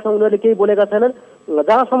छैन, अहिलेसम्म उनीहरूले केही बोलेका छैनन्।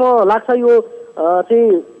 जहाँसम्म लाग्छ यो चाहिँ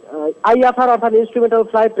आइएफआर अर्थात् इन्स्ट्रुमेन्टल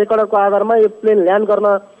फ्लाइट रेकर्डरको आधारमा यो प्लेन ल्यान्ड गर्न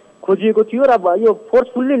खोजिएको थियो र यो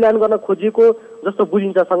फोर्सफुल्ली ल्यान्ड गर्न खोजिएको जस्तो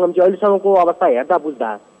बुझिन्छ सङ्गमजी अहिलेसम्मको अवस्था हेर्दा बुझ्दा।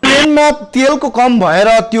 प्लेनमा तेलको कम भएर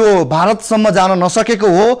त्यो भारतसम्म जान नसकेको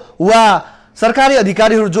हो वा सरकारी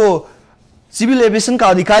अधिकारीहरू जो सिभिल एभिएसनका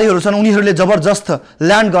अधिकारीहरू छन् उनीहरूले जबरजस्त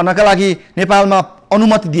ल्यान्ड गर्नका लागि नेपालमा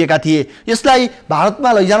अनुमति दिएका थिए, यसलाई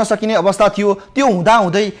भारतमा लैजान सकिने अवस्था थियो, त्यो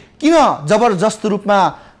हुँदाहुँदै किन जबरजस्त रूपमा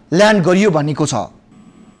ल्यान्ड गरियो भन्नेको छ?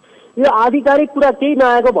 यो आधिकारिक कुरा केही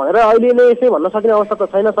नआएको भनेर अहिले नै यसै भन्न सक्ने अवस्था त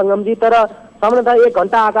छैन सङ्गमजी। तर सामान्यतः 1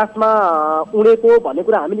 घन्टा आकाशमा उडेको भन्ने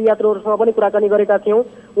कुरा हामीले यात्रुहरूसँग पनि कुराकानी गरेका थियौँ।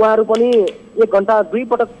 उहाँहरू पनि 1 घन्टा 2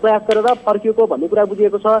 पटक प्रयास गरेर फर्किएको भन्ने कुरा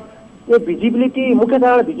बुझिएको छ। यो भिजिबिलिटी मुख्य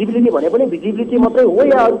कारण भिजिबिलिटी भने पनि भिजिबिलिटी मात्रै हो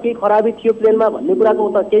या अरू केही खराबी थियो प्लेनमा भन्ने कुराको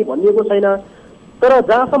त केही भनिएको छैन। तर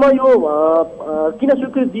जहाँसम्म यो किन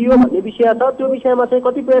स्वीकृति दियो भन्ने विषय छ त्यो विषयमा चाहिँ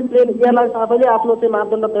कतिपय प्लेन एयरलाइन्स आफैले आफ्नो चाहिँ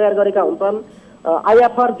मापदण्ड तयार गरेका हुन्छन्।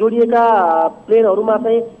 आइएफआर जोडिएका प्लेनहरूमा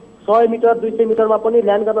चाहिँ 100 मिटर 200 मिटरमा पनि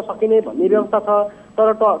ल्यान्ड गर्न सकिने भन्ने व्यवस्था छ।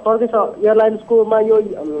 तर टर्किस एयरलाइन्सकोमा यो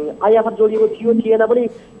आइएफआर जोडिएको थियो थिएन पनि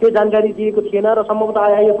केही जानकारी दिएको थिएन र सम्भवतः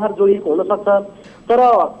आइएफआर जोडिएको हुनसक्छ। तर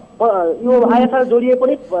यो आइएफआर जोडिए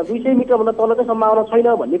पनि 200 मिटरभन्दा तलकै सम्भावना छैन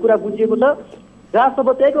भन्ने कुरा बुझिएको छ।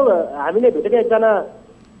 जहाँसम्म त्यहीको हामीले भेटेका एकजना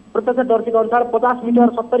प्रत्यक्षदर्शीको अनुसार 50 मिटर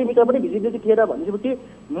 70 मिटर पनि भिजिबिलिटी थिएन भनेपछि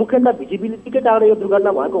मुख्यतः भिजिबिलिटीकै कारण यो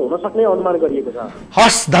दुर्घटना भएको हुन सक्ने अनुमान गरिएको छ।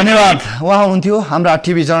 हस्, धन्यवाद। उहाँ हुनुहुन्थ्यो हाम्रा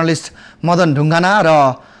टिभी जर्नलिस्ट मदन ढुङ्गाना। र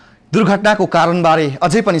दुर्घटनाको कारणबारे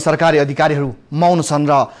अझै पनि सरकारी अधिकारीहरू मौन छन्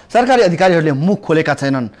र सरकारी अधिकारीहरूले मुख खोलेका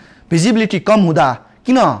छैनन्। भिजिबिलिटी कम हुँदा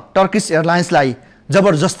किन टर्किस एयरलाइन्सलाई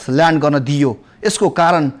जबरजस्त ल्यान्ड गर्न दिइयो, यसको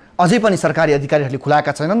कारण अझै पनि सरकारी अधिकारीहरूले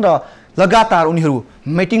खुलाएका छैनन् र लगातार उनीहरू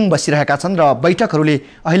मिटिङ बसिरहेका छन् र बैठकहरूले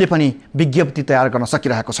अहिले पनि विज्ञप्ति तयार गर्न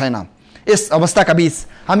सकिरहेको छैन। यस अवस्थाका बीच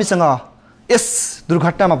हामीसँग यस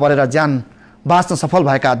दुर्घटनामा परेर ज्यान बाँच्न सफल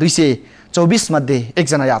भएका 224 मध्ये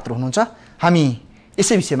एकजना यात्रु हुनुहुन्छ। हामी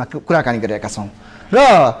यसै विषयमा कुराकानी गरिरहेका छौँ र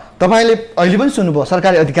तपाईँले अहिले पनि सुन्नुभयो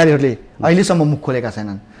सरकारी अधिकारीहरूले अहिलेसम्म मुख खोलेका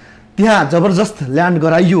छैनन्। त्यहाँ जबरजस्त ल्यान्ड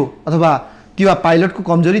गराइयो अथवा त्यो पाइलटको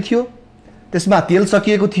कमजोरी थियो, त्यसमा तेल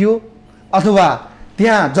सकिएको थियो, अथवा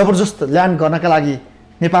त्यहाँ जबरजस्त ल्यान्ड गर्नका लागि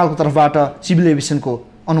नेपालको तर्फबाट सिभिल एभिएसनको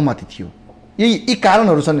अनुमति थियो। यी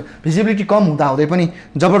कारणहरू छन्। भिजिबिलिटी कम हुँदाहुँदै पनि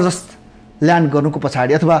जबरजस्त ल्यान्ड गर्नुको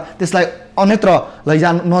पछाडि अथवा त्यसलाई अन्यत्र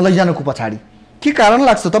नलैजानुको पछाडि के कारण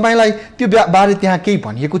लाग्छ तपाईँलाई? त्यो बारे त्यहाँ केही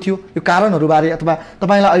भनिएको थियो यो कारणहरूबारे, अथवा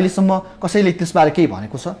तपाईँलाई अहिलेसम्म कसैले त्यसबारे केही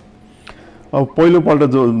भनेको छ? अब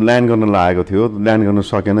पहिलोपल्ट जो ल्यान्ड गर्न लागेको थियो, ल्यान्ड गर्न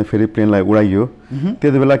सकेन, फेरि प्लेनलाई उडाइयो।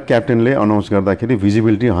 त्यति बेला क्याप्टेनले अनाउन्स गर्दाखेरि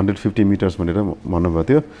भिजिबिलिटी 150 मिटर्स भनेर भन्नुभएको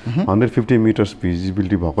थियो। 150 मिटर्स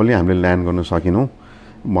भिजिबिलिटी भएकोले हामीले ल्यान्ड गर्न सकेनौँ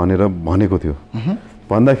भनेर भनेको थियो।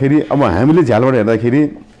 भन्दाखेरि अब हामीले झ्यालबाट हेर्दाखेरि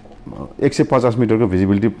 150 मिटरको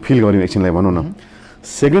भिजिबिलिटी फिल गऱ्यौँ एकछिनलाई भनौँ न।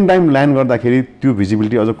 सेकेन्ड टाइम ल्यान्ड गर्दाखेरि त्यो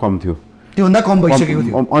भिजिबिलिटी अझ कम थियो, त्योभन्दा कम भइसकेको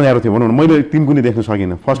थियो, अँध्यारो थियो भनौँ न। मैले 3 गुणे देख्न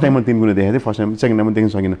सकिनँ। फर्स्ट टाइममा 3 गुणे देखेको थिएँ, फर्स्ट टाइम सेकेन्ड टाइममा देख्न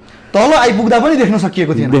सकिनँ। तल आइपुग्दा पनि देख्न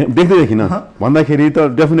सकिएको थिएन, देख्दै देखिनँ। भन्दाखेरि त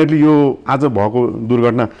डेफिनेटली यो आज भएको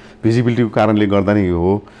दुर्घटना भिजिबिलिटीको कारणले गर्दा नै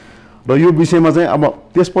हो। र यो विषयमा चाहिँ अब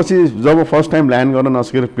त्यसपछि जब फर्स्ट टाइम ल्यान्ड गर्न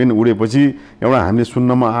नसकेर प्लेन उडेपछि एउटा हामीले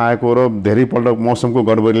सुन्नमा आएको र धेरैपल्ट मौसमको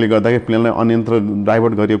गडबडीले गर्दाखेरि प्लेनलाई अनियन्त्र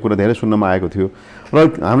डाइभर्ट गरिएको कुरा धेरै सुन्नमा आएको थियो र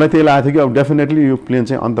हामीलाई त्यही लागेको थियो कि अब डेफिनेटली यो प्लेन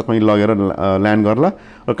चाहिँ अन्त कहीँ लगेर ल्यान्ड गर्ला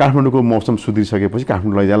र काठमाडौँको मौसम सुध्रिसकेपछि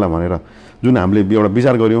काठमाडौँ लैजाला भनेर जुन हामीले एउटा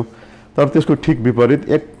विचार गऱ्यौँ। तर त्यसको ठिक विपरीत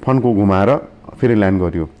एक फन्को घुमाएर फेरि ल्यान्ड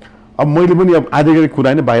गरियो। अब मैले पनि अब आधिकारिक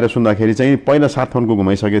कुरा नै बाहिर सुन्दाखेरि चाहिँ पहिला 7 फन्को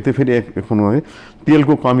घुमाइसकेको थियो, फेरि एक फन्को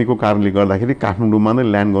तेलको कमीको कारणले गर्दाखेरि काठमाडौँमा नै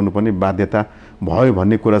ल्यान्ड गर्नुपर्ने बाध्यता भयो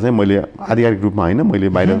भन्ने कुरा चाहिँ मैले आधिकारिक रूपमा होइन, मैले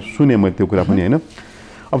बाहिर सुने मैले त्यो कुरा पनि होइन।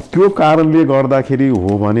 अब त्यो कारणले गर्दाखेरि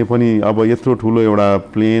हो भने पनि अब यत्रो ठुलो एउटा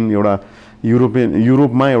प्लेन एउटा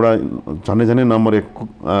युरोपमा एउटा झन्डै नम्बर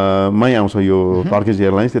 1 मै आउँछ यो टर्किस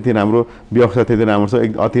एयरलाइन्स। त्यति राम्रो व्यवस्था, त्यति राम्रो छ,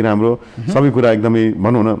 अति राम्रो सबै कुरा एकदमै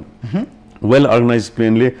भनौँ न वेल अर्गनाइज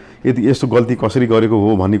प्लेनले यदि यस्तो गल्ती कसरी गरेको हो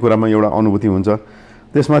भन्ने कुरामा एउटा अनुभूति हुन्छ।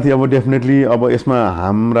 त्यसमाथि अब डेफिनेटली अब यसमा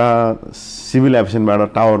हाम्रा सिभिल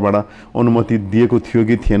एभिएसनबाट टावरबाट अनुमति दिएको थियो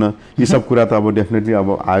कि थिएन, यी सब कुरा त अब डेफिनेटली अब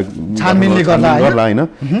छानबिनले गर्ला होइन।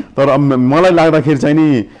 तर अब मलाई लाग्दाखेरि चाहिँ नि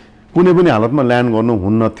कुनै पनि हालतमा ल्यान्ड गर्नु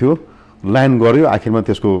हुन्न थियो, ल्यान्ड गर्यो, आखिरमा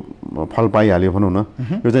त्यसको फल पाइहाल्यो भनौँ न।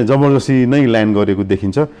 यो चाहिँ जबरजस्ती नै ल्यान्ड गरेको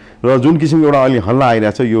देखिन्छ र जुन किसिमको एउटा अहिले हल्ला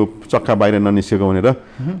आइरहेको छ यो चक्का बाहिर ननिस्केको भनेर,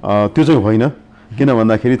 त्यो चाहिँ होइन। किन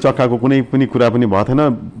भन्दाखेरि चक्काको कुनै पनि कुरा पनि भएको थिएन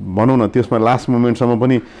भनौँ न। त्यसमा लास्ट मोमेन्टसम्म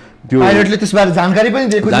पनि त्यो पाइलटले त्यसबारे जानकारी पनि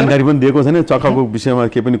दिएको छैन। चक्काको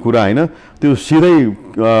विषयमा केही पनि कुरा होइन। त्यो सिधै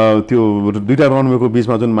त्यो दुईटा रनवेको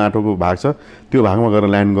बिचमा जुन माटोको भाग छ त्यो भागमा गएर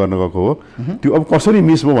ल्यान्ड गर्न गएको हो। त्यो अब कसरी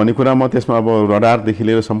मिस भयो भन्ने कुरामा त्यसमा अब रडारदेखि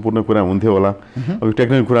लिएर सम्पूर्ण कुरा हुन्थ्यो होला। अब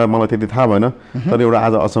टेक्निकल कुरा मलाई त्यति थाहा भएन, तर एउटा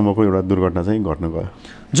आज अचम्मको एउटा दुर्घटना चाहिँ घट्न गयो।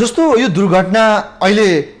 जस्तो यो दुर्घटना अहिले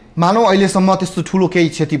मानौ अहिलेसम्म त्यस्तो ठुलो केही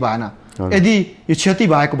क्षति भएन, यदि यो क्षति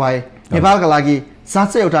भएको भए नेपालका लागि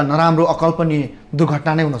साँच्चै एउटा नराम्रो अकल्पनीय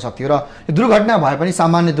दुर्घटना नै हुन सक्थ्यो र यो दुर्घटना भए पनि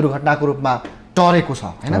सामान्य दुर्घटनाको रूपमा टरेको छ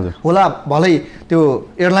होइन होला। भलै त्यो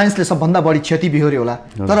एयरलाइन्सले सबभन्दा बढी क्षति बिहोर्यो होला,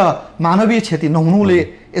 तर मानवीय क्षति नहुनुले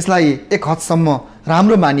यसलाई एक हदसम्म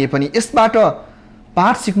राम्रो मानिए पनि यसबाट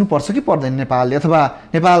पाठ सिक्नुपर्छ कि पर्दैन नेपालले? अथवा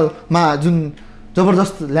नेपालमा जुन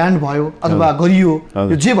जबरजस्त ल्यान्ड भयो अथवा गरियो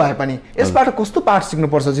यो जे भए पनि यसबाट कस्तो पाठ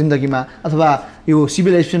सिक्नुपर्छ जिन्दगीमा? अथवा यो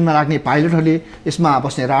सिभिल एभिएसनमा राख्ने पाइलटहरूले, यसमा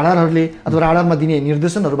बस्ने राडारहरूले अथवा राडारमा दिने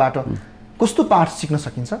निर्देशनहरूबाट कस्तो पाठ सिक्न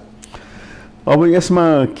सकिन्छ? अब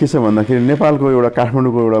यसमा के छ भन्दाखेरि नेपालको एउटा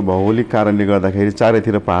काठमाडौँको एउटा भौगोलिक कारणले गर्दाखेरि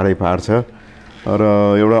चारैतिर पहाडै पहाड छ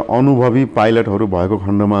र एउटा अनुभवी पाइलटहरू भएको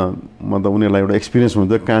खण्डमा मतलब उनीहरूलाई एउटा एक्सपिरियन्स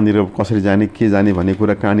हुन्छ कहाँनिर कसरी जाने के जाने भन्ने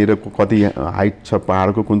कुरा, कहाँनिर कति हाइट छ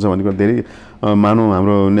पहाडको कुन छ भन्ने कुरा। धेरै मानौँ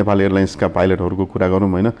हाम्रो नेपाल एयरलाइन्सका पाइलटहरूको कुरा गरौँ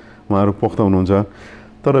होइन, उहाँहरू पोख्त हुनुहुन्छ।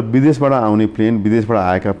 तर विदेशबाट आउने प्लेन, विदेशबाट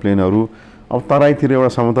आएका प्लेनहरू अब तराईतिर एउटा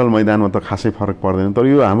समतल मैदानमा त खासै फरक पर्दैन, तर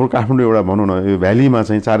यो हाम्रो काठमाडौँ एउटा भनौँ न यो भ्यालीमा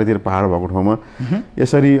चाहिँ चारैतिर पहाड भएको ठाउँमा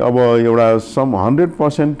यसरी अब एउटा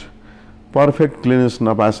 100% पर्फेक्ट क्लियरेन्स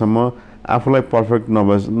नपाएसम्म आफूलाई पर्फेक्ट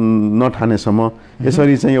नठानेसम्म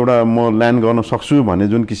यसरी चाहिँ एउटा म ल्यान्ड गर्न सक्छु भन्ने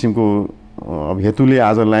जुन किसिमको अब हेतुले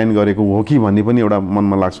आज ल्यान्ड गरेको हो कि भन्ने पनि एउटा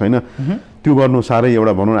मनमा लाग्छ होइन त्यो गर्नु साह्रै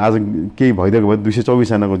एउटा भनौँ आज केही भइदिएको भए 224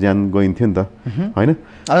 जनाको ज्यान गइन्थ्यो नि त होइन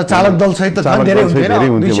चालक दल सहित धेरै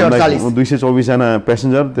हुन्थ्यो 224 जना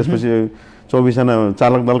प्यासेन्जर त्यसपछि 24 जना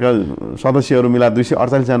चालक दलका सदस्यहरू मिला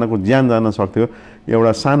 248 जनाको ज्यान जान सक्थ्यो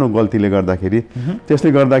एउटा सानो गल्तीले गर्दाखेरि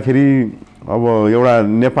त्यसले गर्दाखेरि अब एउटा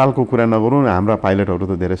नेपालको कुरा नगरौँ हाम्रा पाइलटहरू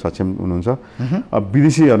त धेरै सक्षम हुनुहुन्छ अब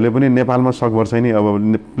विदेशीहरूले पनि नेपालमा सकभर चाहिँ नि अब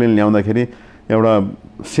प्लेन ल्याउँदाखेरि एउटा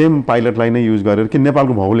सेम पाइलटलाई नै युज गरेर कि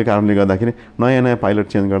नेपालको भौगोलिक कारणले गर्दाखेरि नयाँ पाइलट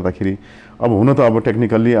चेन्ज गर्दाखेरि अब हुन त अब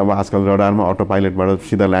टेक्निकल्ली अब आजकल रडारमा अटो पाइलटबाट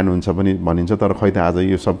सिधा ल्यान्ड हुन्छ पनि भनिन्छ तर खै त आज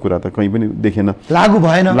यो सब कुरा त कहीँ पनि देखेन लागू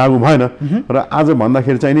भएन र आज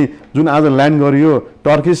भन्दाखेरि चाहिँ नि जुन आज ल्यान्ड गरियो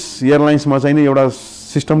टर्किस एयरलाइन्समा चाहिँ नि एउटा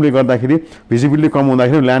सिस्टमले गर्दाखेरि भिजिबिलिटी कम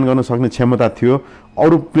हुँदाखेरि ल्यान्ड गर्न सक्ने क्षमता थियो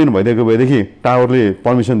अरू प्लेन भइदिएको भएदेखि टावरले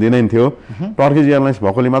पर्मिसन दिँदैन थियो टर्किस एयरलाइन्स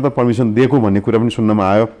भएकोले मात्र पर्मिसन दिएको भन्ने कुरा पनि सुन्नमा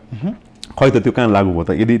आयो खै त त्यो कहाँ लागू भयो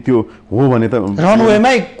त यदि त्यो हो भने त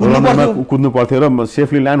रनवेमै कुद्नु पर्थ्यो र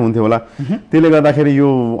सेफली ल्यान्ड हुन्थ्यो होला त्यसले गर्दाखेरि यो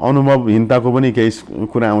अनुभवहीनताको पनि केही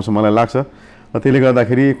कुरा आउँछ मलाई लाग्छ र त्यसले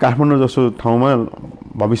गर्दाखेरि काठमाडौँ जस्तो ठाउँमा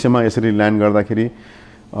भविष्यमा यसरी ल्यान्ड गर्दाखेरि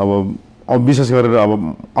अब विशेष गरेर अब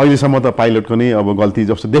अहिलेसम्म त पाइलटको नै अब गल्ती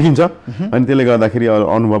जस्तो देखिन्छ अनि त्यसले गर्दाखेरि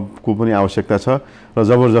अनुभवको पनि आवश्यकता छ र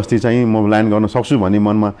जबरजस्ती चाहिँ म ल्यान्ड गर्न सक्छु भन्ने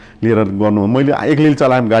मनमा लिएर गर्नु मैले एक्लै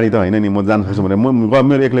चलाएको गाडी त होइन नि म जान सक्छु भने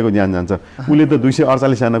मेरो एक्लैको ज्यान जान्छ उसले त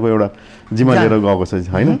 248 जनाको एउटा जिम्मा लिएर गएको छ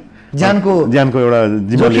होइन ज्यानको एउटा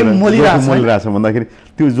जिम्मा लिएर मोलिरहेछ भन्दाखेरि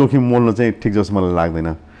त्यो जोखिम मोल्न चाहिँ ठिक जस्तो मलाई लाग्दैन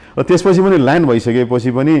र त्यसपछि पनि ल्यान्ड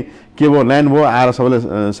भइसकेपछि पनि के भयो ल्यान्ड भयो आएर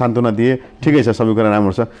सबैलाई सान्त्वना दिए ठिकै छ सबै कुरा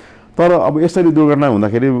राम्रो छ तर अब यसरी दुर्घटना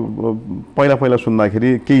हुँदाखेरि पहिला सुन्दाखेरि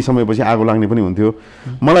केही समयपछि आगो लाग्ने पनि हुन्थ्यो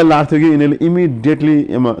मलाई लाग्थ्यो कि यिनीहरूले इमिडिएटली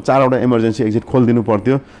 4वटा इमर्जेन्सी एक्जिट खोलिदिनु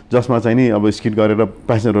पर्थ्यो जसमा चाहिँ नि अब स्किड गरेर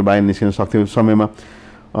प्यासेन्जरहरू बाहिर निस्किन सक्थ्यो समयमा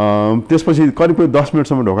त्यसपछि करिब 10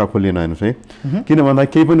 मिनटसम्म ढोका खोलिएन हेर्नुहोस् है किन भन्दा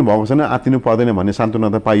केही पनि भएको छैन आत्तिनु पर्दैन भन्ने सान्त्वना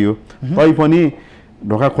त पाइयो तैपनि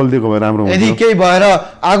ढोका खोलिदिएको भए राम्रो हुन्थ्यो यदि केही भएर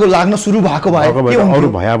आगो लाग्न सुरु भएको भए अरू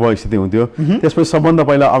भयावह स्थिति हुन्थ्यो त्यसपछि सबभन्दा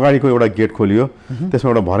पहिला अगाडिको एउटा गेट खोलियो त्यसमा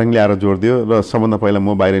एउटा भर्याङ ल्याएर जोडिदियो र सबभन्दा पहिला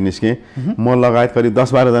म बाहिर निस्केँ म लगायत करिब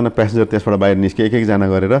 10-12 जना प्यासेन्जर त्यसबाट बाहिर निस्के एक-एकजना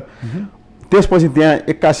गरेर त्यसपछि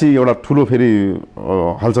त्यहाँ 81 एउटा ठुलो फेरि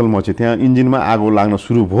हलचल मच्यो त्यहाँ इन्जिनमा आगो लाग्न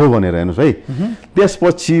सुरु भयो भनेर हेर्नुहोस् है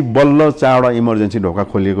त्यसपछि बल्ल 4वटा इमर्जेन्सी ढोका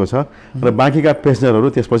खोलिएको छ र बाँकीका पेसेन्जरहरू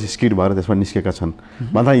त्यसपछि स्किड भएर त्यसमा निस्केका छन्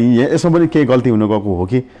भन्दा यसमा पनि केही गल्ती हुन गएको हो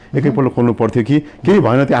कि एकैपल्ट खोल्नु पर्थ्यो कि केही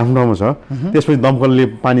भएन त्यो आफ्नो ठाउँमा छ त्यसपछि दमकलले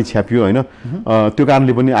पानी छ्याप्यो होइन त्यो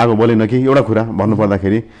कारणले पनि आगो बलेन कि एउटा कुरा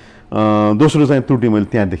भन्नुपर्दाखेरि दोस्रो चाहिँ त्रुटि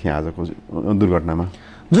मैले त्यहाँ देखेँ आजको दुर्घटनामा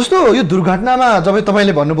जस्तो यो दुर्घटनामा जब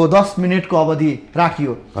तपाईले भन्नुभयो 10 मिनेटको अवधि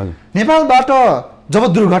राखियो नेपालबाट जब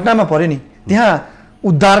दुर्घटनामा पर्यो नि त्यहाँ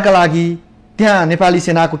उद्धारका लागि त्यहाँ नेपाली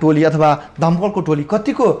सेनाको टोली अथवा दमकलको टोली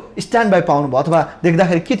कतिको स्ट्यान्ड बाई पाउनु भयो अथवा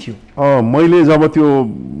देख्दाखेरि के थियो मैले जब त्यो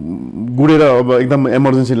गुडेर अब एकदम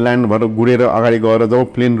इमर्जेन्सी ल्यान्ड भएर गुडेर अगाडि गएर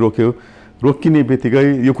जब प्लेन रोकिने बित्तिकै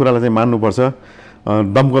यो कुरालाई चाहिँ मान्नुपर्छ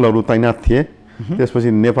दमकलहरू तैनात थिए त्यसपछि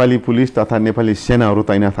नेपाली पुलिस तथा नेपाली सेनाहरू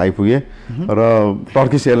तैनात आइपुगे र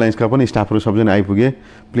टर्किस एयरलाइन्सका पनि स्टाफहरू सबजना आइपुगे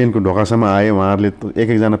प्लेनको ढोकासम्म आए उहाँहरूले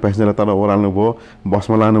एक-एकजना प्यासेन्जरलाई तल ओह्राल्नु भयो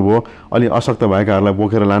बसमा लानुभयो अलि अशक्त भएकाहरूलाई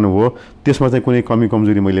बोकेर लानुभयो त्यसमा चाहिँ कुनै कमी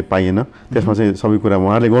कमजोरी मैले पाइएन त्यसमा चाहिँ सबै कुरा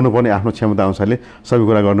उहाँहरूले गर्नुपर्ने आफ्नो क्षमता अनुसारले सबै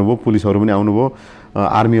कुरा गर्नुभयो पुलिसहरू पनि आउनुभयो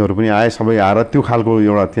आर्मीहरू पनि आए सबै आएर त्यो खालको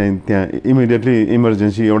एउटा त्यहाँ इमिडिएटली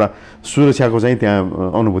इमर्जेन्सी एउटा सुरक्षाको चाहिँ त्यहाँ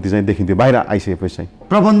अनुभूति चाहिँ देखिन्थ्यो बाहिर आइसकेपछि चाहिँ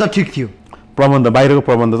प्रबन्ध ठिक थियो बाहिरको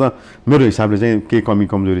प्रबन्ध त मेरो हिसाबले चाहिँ केही कमी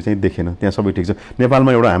कमजोरी चाहिँ देखेन त्यहाँ सबै ठिक छ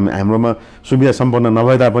नेपालमा एउटा हाम्रोमा सुविधा सम्पन्न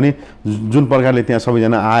नभए तापनि जुन प्रकारले त्यहाँ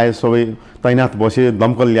सबैजना आए सबै तैनात बसे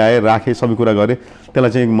दमकल ल्याए राखे सबै कुरा गरे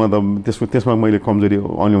त्यसलाई चाहिँ म त त्यसमा मैले कमजोरी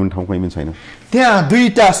अन्य ठाउँ कहीँ पनि छैन त्यहाँ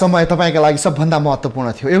दुईटा समय तपाईँका लागि सबभन्दा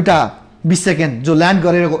महत्त्वपूर्ण थियो एउटा 20 सेकेन्ड जो ल्यान्ड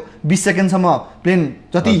गरेर 20 सेकेन्डसम्म प्लेन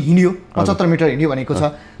जति हिँड्यो 75 मिटर हिँड्यो भनेको छ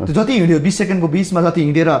त्यो जति हिँड्यो 20 सेकेन्डको 20मा जति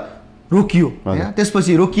हिँडेर रोकियो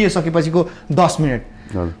त्यसपछि रोकिसकेपछिको 10 मिनट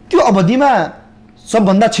त्यो अवधिमा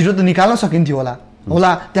सबभन्दा छिटो त निकाल्न सकिन्थ्यो होला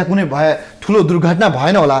त्यहाँ कुनै ठुलो दुर्घटना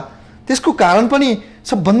भएन होला त्यसको कारण पनि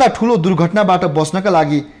सबभन्दा ठुलो दुर्घटनाबाट बच्नका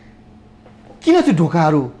लागि किन त्यो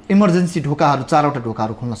ढोकाहरू इमर्जेन्सी ढोकाहरू 4वटा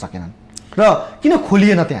ढोकाहरू खोल्न सकेनन् र किन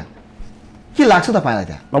खोलिएन त्यहाँ के लाग्छ तपाईँलाई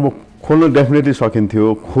त्यहाँ अब खोल्न डेफिनेटली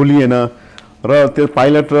सकिन्थ्यो खोलिएन र त्यो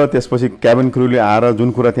पाइलट र त्यसपछि क्याबिन क्रुले आएर जुन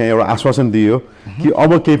कुरा त्यहाँ एउटा आश्वासन दियो कि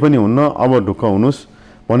अब केही पनि हुन्न अब ढुक्क हुनुहोस्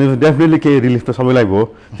भनेपछि डेफिनेटली केही रिलिफ त सबैलाई भयो।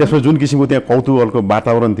 त्यसपछि जुन किसिमको त्यहाँ कौतूहलको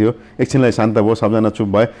वातावरण थियो एकछिनलाई शान्त भयो, सबजना चुप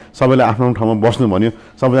भए, सबैले आफ्नो ठाउँमा बस्नु भन्यो,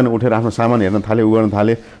 सबैजना उठेर आफ्नो सामान हेर्न थाले, उ गर्न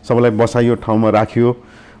थाले, सबैलाई बसाइयो, ठाउँमा राखियो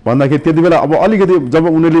भन्दाखेरि त्यति बेला अब अलिकति जब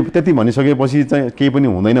उनीहरूले त्यति भनिसकेपछि चाहिँ केही पनि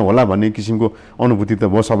हुँदैन होला भन्ने किसिमको अनुभूति त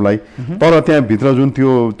भयो सबलाई। तर त्यहाँभित्र जुन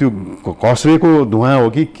त्यो घस्रेको धुवाँ हो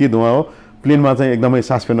कि के धुवाँ हो, प्लेनमा चाहिँ एकदमै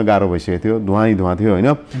सास फेर्न गाह्रो भइसकेको थियो, धुवाँ थियो होइन।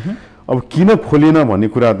 अब किन खोलिएन भन्ने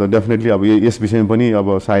कुरा त डेफिनेटली अब यस विषयमा पनि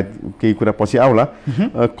अब सायद केही कुरा पछि आउला।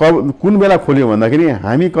 कुन बेला खोल्यो भन्दाखेरि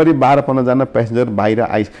हामी करिब 12-15 जना प्यासेन्जर बाहिर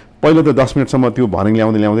पहिलो त 10 मिनटसम्म त्यो भरिङ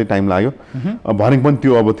ल्याउँदै टाइम लाग्यो। भरिङ पनि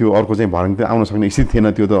त्यो अब त्यो अर्को चाहिँ भरिङ त आउन सक्ने स्थिति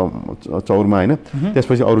थिएन त्यो त चौरमा होइन।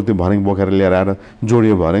 त्यसपछि अरू त्यो भरिङ बोकेर लिएर आएर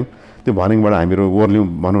जोडियो भरिङ, त्यो भरिङबाट हामीहरू ओर्ल्यौँ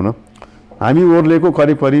भनौँ न। हामी ओर्लेको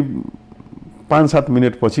करिब 5-7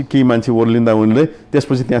 मिनटपछि केही मान्छे ओर्लिँदा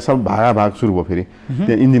त्यसपछि त्यहाँ सब भाग सुरु भयो। फेरि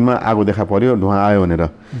त्यहाँ इन्जिनमा आगो देखा पर्यो, धुवाँ आयो भनेर।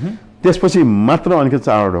 त्यसपछि मात्र अलिकति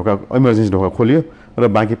 4 ढोका इमर्जेन्सी ढोका खोलियो र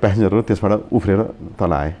बाँकी प्यासेन्जरहरू त्यसबाट उफ्रेर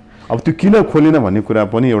तल आए। अब त्यो किन खोलिएन भन्ने कुरा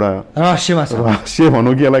पनि एउटा रहस्य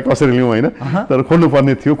भनौँ कि यसलाई कसरी लिउँ होइन, तर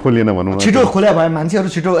खोल्नुपर्ने थियो, खोलिएन भनौँ। छिटो खोल्या भए मान्छेहरू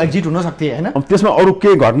छिटो एक्जिट हुन सक्थे होइन। अब त्यसमा अरू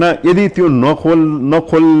केही घटना यदि त्यो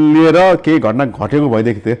नखोलिएर केही घटना घटेको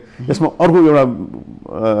भइदिएको थियो त्यसमा अर्को एउटा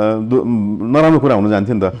नराम्रो कुरा हुन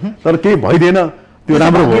जान्थ्यो नि त। तर केही भइदिएन, त्यो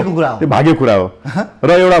राम्रो भयो, त्यो भाग्य कुरा हो। र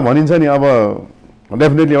एउटा भनिन्छ नि अब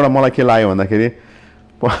डेफिनेटली एउटा मलाई के लाग्यो भन्दाखेरि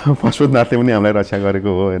पशुपतिनाथले पनि हामीलाई रक्षा गरेको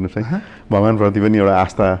हो हेर्नुहोस् है, भगवान्प्रति पनि एउटा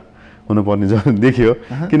आस्था हुनुपर्ने देखियो।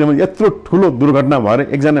 किनभने यत्रो ठुलो दुर्घटना भएर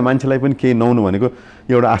एकजना मान्छेलाई पनि केही नहुनु भनेको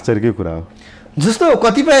एउटा आश्चर्यकै कुरा हो। जस्तो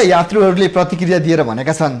कतिपय यात्रुहरूले प्रतिक्रिया दिएर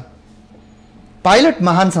भनेका छन् पाइलट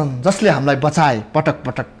महान छन् जसले हामीलाई बचाए पटक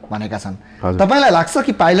पटक भनेका छन्। तपाईँलाई लाग्छ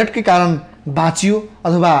कि पाइलटकै कारण बाँचियो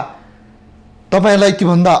अथवा तपाईँलाई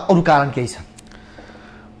त्योभन्दा अरू कारण केही छ?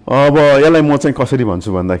 अब यसलाई म चाहिँ कसरी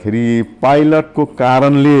भन्छु भन्दाखेरि पाइलटको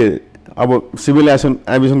कारणले अब सिभिल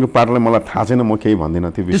एभिएसनको पार्टलाई मलाई थाहा छैन, म केही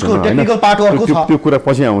भन्दिनँ त्यो विषयमा होइन, त्यो कुरा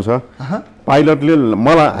पछि आउँछ। पाइलटले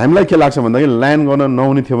हामीलाई के लाग्छ भन्दाखेरि ल्यान्ड गर्न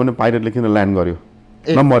नहुने थियो भने पाइलटले किन ल्यान्ड गर्यो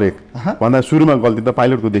नम्बर 1 भन्दा सुरुमा गल्ती त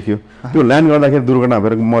पाइलटको देखियो। त्यो ल्यान्ड गर्दाखेरि दुर्घटना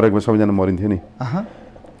भएर मरेको सबैजना मरिन्थ्यो नि।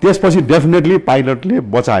 त्यसपछि डेफिनेटली पाइलटले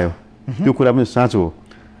बचायो, त्यो कुरा पनि साँचो हो।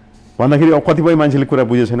 भन्दाखेरि अब कतिपय मान्छेले कुरा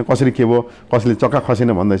बुझेको छैन, कसरी के भयो, कसैले चक्का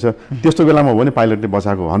खसेन भन्दैछ, त्यस्तो बेलामा हो भने पाइलटले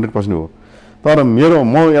बचाएको 100% हो। तर म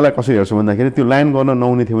यसलाई कसरी हेर्छु भन्दाखेरि त्यो ल्यान्ड गर्न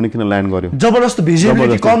नहुने थियो भने किन ल्यान्ड गर्यो? जबरजस्त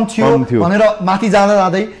भिजिबिलिटी कम थियो भनेर माथि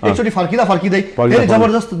जाँदै एकचोटि फर्किँदै फेरि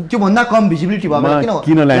जबरजस्त त्योभन्दा कम भिजिबिलिटी भयो भने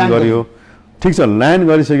किन ल्यान्ड गर्यो? ठिक छ, ल्यान्ड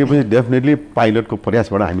गरिसकेपछि डेफिनेटली पाइलटको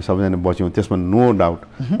प्रयासबाट हामी सबैजना बच्यौँ, त्यसमा नो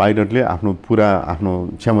डाउट। पाइलटले आफ्नो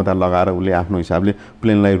क्षमता लगाएर उसले आफ्नो हिसाबले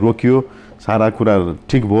प्लेनलाई रोक्यो, सारा कुरा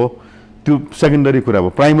ठिक भयो। त्यो सेकेन्डरी कुरा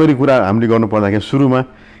भयो। प्राइमरी कुरा हामीले गर्नुपर्दाखेरि सुरुमा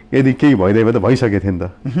यदि केही भइदियो भने त भइसकेको थियो नि त।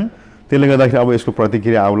 त्यसले गर्दाखेरि अब यसको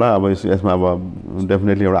प्रतिक्रिया आउला, अब यसमा अब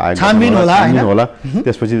डेफिनेटली एउटा छानबिन होला,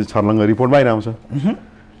 त्यसपछि छर्लङ्ग रिपोर्ट बाहिर आउँछ।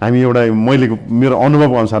 हामी एउटा मेरो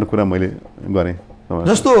अनुभव अनुसार कुरा मैले गरेँ।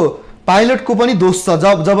 जस्तो पाइलटको पनि दोष छ,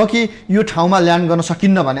 जबकि यो ठाउँमा ल्यान्ड गर्न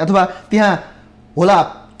सकिन्न भने अथवा त्यहाँ होला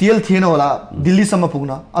तेल थिएन होला दिल्लीसम्म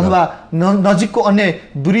पुग्न अथवा नजिकको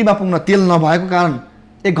अन्य दूरीमा पुग्न तेल नभएको कारण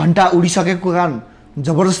 1 घन्टा उडिसकेको कारण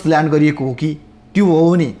जबरजस्त ल्यान्ड गरिएको हो कि त्यो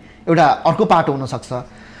हो भने एउटा अर्को पाटो हुनसक्छ।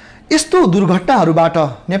 यस्तो दुर्घटनाहरूबाट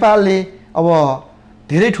नेपालले अब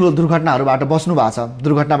धेरै ठुलो दुर्घटनाबाट बस्नु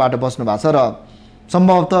भएको छ र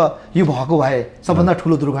सम्भवतः यो भएको भए सबभन्दा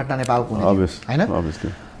ठुलो दुर्घटना नेपालको होइन।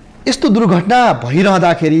 यस्तो दुर्घटना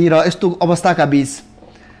भइरहँदाखेरि र यस्तो अवस्थाका बीच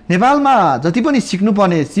नेपालमा जति पनि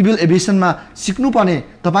सिक्नुपर्ने सिभिल एभिएसनमा सिक्नुपर्ने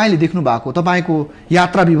तपाईँले देख्नु भएको तपाईँको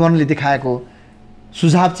यात्रा विवरणले देखाएको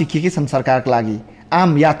सुझाव चाहिँ के छन् सरकारका लागि,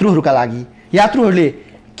 आम यात्रुहरूका लागि? यात्रुहरूले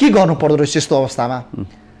के गर्नु पर्दो रहेछ यस्तो अवस्थामा,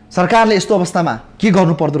 सरकारले यस्तो अवस्थामा के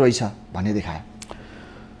गर्नु पर्दो रहेछ भन्ने देखायो?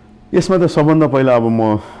 यसमा त सबभन्दा पहिला अब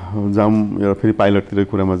म जाऊँ फेरि पाइलटतिर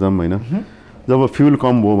कुरामा जाऊँ होइन। जब फ्युल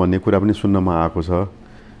कम भयो भन्ने कुरा पनि सुन्नमा आएको छ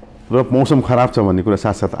र मौसम खराब छ भन्ने कुरा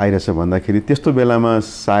साथसाथ आइरहेछ भन्दाखेरि त्यस्तो बेलामा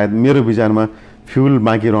सायद मेरो विचारमा फ्युल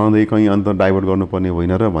बाँकी रहँदै कहीँ अन्त डाइभर्ट गर्नुपर्ने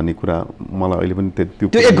होइन र भन्ने कुरा मलाई अहिले पनि त्यो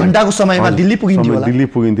 1 घन्टाको समयमा दिल्ली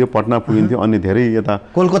पुगिन्थ्यो, पटना पुगिन्थ्यो, अन्य धेरै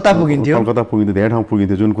यता कोलकाता पुगिन्थ्यो, धेरै ठाउँ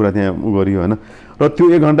पुगिन्थ्यो, जुन कुरा त्यहाँ गरियो होइन। र त्यो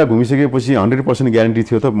 1 घन्टा घुमिसकेपछि 100% ग्यारेन्टी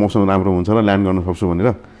थियो त मौसम राम्रो हुन्छ र ल्यान्ड गर्न सक्छु भनेर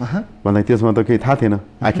भन्दा त्यसमा त केही थाहा थिएन,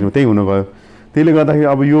 आखिरमा त्यही हुन गयो। त्यसले गर्दाखेरि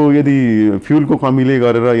अब यो यदि फ्युलको कमीले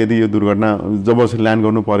गरेर यदि यो दुर्घटना जबरजस्ती ल्यान्ड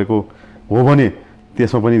गर्नु परेको हो भने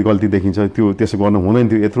त्यसमा पनि गल्ती देखिन्छ। त्यसो गर्नु हुँदैन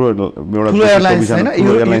थियो, यत्रो एउटा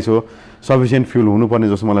एयरलाइन्स हो, सफिसियन्ट फ्युल हुनुपर्ने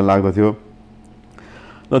जस्तो मलाई लाग्दथ्यो।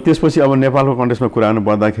 र त्यसपछि अब नेपालको कन्टेक्स्टमा कुरा गर्नु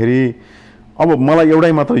पर्दाखेरि अब मलाई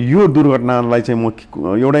एउटै मात्र यो दुर्घटनालाई चाहिँ म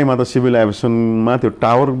एउटै मात्र सिभिल एभिएसनमा त्यो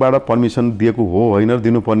टावरबाट पर्मिसन दिएको हो होइन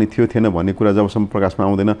दिनुपर्ने थियो थिएन भन्ने कुरा जबसम्म प्रकाशमा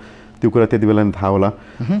आउँदैन त्यो कुरा त्यति बेला नै थाहा होला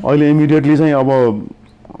अहिले इमिडिएटली चाहिँ अब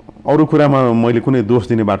अरू कुरामा मैले कुनै दोष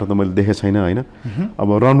दिने बाटो त मैले देखेको छैन होइन अब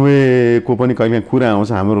रनवेको पनि कहिले कुरा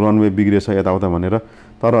आउँछ हाम्रो रनवे बिग्रेछ यताउता भनेर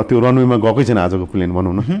तर त्यो रनवेमा गएकै छैन आजको प्लेन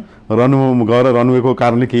भनौँ न रनवेमा गएर रनवेको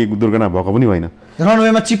कारणले केही दुर्घटना भएको पनि होइन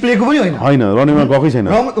रनवेमा चिप्लेको पनि होइन होइन रनवेमा गएकै छैन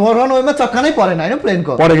रनवेमा चक्का नै परेन होइन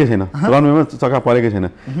प्लेनको परेकै छैन रनवेमा चक्का परेकै छैन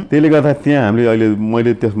त्यसले गर्दा त्यहाँ हामीले अहिले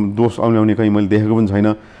मैले त्यस दोष औल्याउने कहीँ मैले देखेको पनि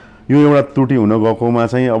छैन यो एउटा त्रुटि हुन गएकोमा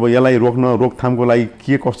चाहिँ अब यसलाई रोकथामको लागि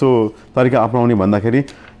के कस्तो तरिका अपनाउने भन्दाखेरि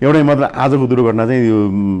एउटै मात्र आजको दुर्घटना चाहिँ यो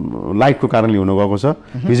लाइटको कारणले हुन गएको छ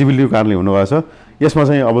भिजिबिलिटीको कारणले हुन गएको छ यसमा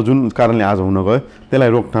चाहिँ अब जुन कारणले आज हुन गयो त्यसलाई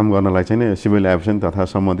रोकथाम गर्नलाई चाहिँ सिभिल एभिएसन तथा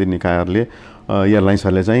सम्बन्धित निकायहरूले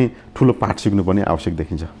एयरलाइन्सहरूले चाहिँ ठुलो पाठ सिक्नुपर्ने आवश्यक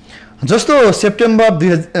देखिन्छ जस्तो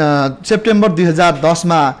सेप्टेम्बर 2010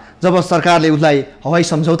 मा जब सरकारले उसलाई हवाई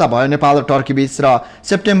सम्झौता भयो नेपाल र टर्की बीच र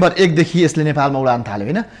सेप्टेम्बर 1 देखि यसले नेपालमा उडान थाल्यो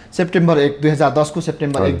हैन सेप्टेम्बर 1 2010 को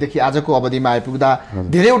सेप्टेम्बर 1 देखि आजको अवधिमा आइपुग्दा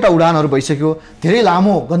धेरैवटा उडानहरू भइसक्यो धेरै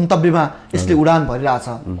लामो गन्तव्यमा यसले उडान भरिरहेछ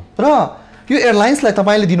र यो एयरलाइन्सलाई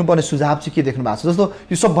तपाईले दिनुपर्ने सुझाव चाहिँ के देख्नु भएको छ जस्तो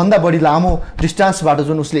यो सबभन्दा बढी लामो डिस्टेन्सबाट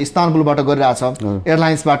जुन उसले इस्तानबुलबाट गरिरहेछ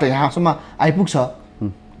एयरलाइन्सबाट यहाँसम्म आइपुग्छ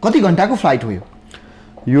कति घण्टाको फ्लाइट हो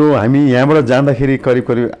यो हामी यहाँबाट जाँदाखेरि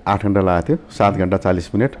करिब 8 घण्टा लागेको थियो 7 घण्टा 40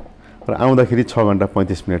 मिनट र आउँदाखेरि 6 घण्टा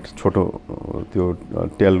 35 मिनट छोटो त्यो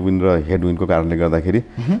टेल विन्ड र हेड विन्डको कारणले गर्दाखेरि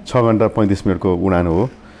 6 घण्टा 35 मिनटको उडान हो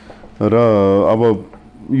र अब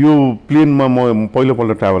यो प्लेनमा म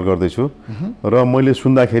पहिलोपल्ट ट्राभल गर्दैछु र मैले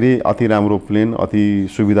सुन्दाखेरि अति राम्रो प्लेन अति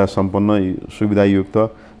सुविधा सम्पन्न सुविधायुक्त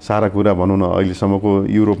सारा कुरा भनौँ न अहिलेसम्मको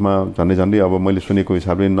युरोपमा झन्डै अब मैले सुनेको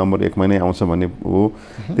हिसाबले नम्बर 1 मा नै आउँछ भन्ने हो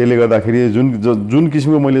त्यसले गर्दाखेरि जुन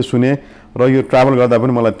किसिमको मैले सुने र यो ट्राभल गर्दा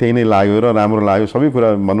पनि मलाई त्यही नै लाग्यो र राम्रो लाग्यो सबै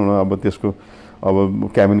कुरा भनौँ न अब त्यसको अब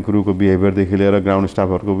क्याबिन क्रुको बिहेभियरदेखि लिएर ग्राउन्ड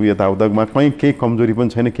स्टाफहरूको यताउतामा कहीँ केही कमजोरी पनि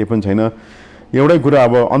छैन केही पनि छैन एउटै कुरा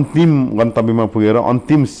अब अन्तिम गन्तव्यमा पुगेर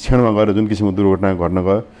अन्तिम क्षणमा गएर जुन किसिमको दुर्घटना घट्न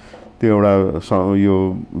गयो त्यो एउटा यो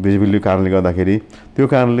भिजिबिलिटीको कारणले गर्दाखेरि त्यो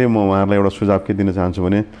कारणले म उहाँहरूलाई एउटा सुझाव के दिन चाहन्छु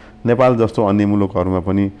भने नेपाल जस्तो अन्य मुलुकहरूमा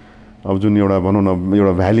पनि अब जुन एउटा भनौँ न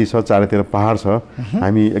एउटा भ्याली छ चारैतिर पहाड छ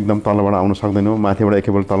हामी एकदम तलबाट आउन सक्दैनौँ माथिबाट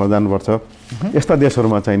एकैपल्ट तल जानुपर्छ यस्ता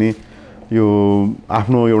देशहरूमा चाहिँ नि यो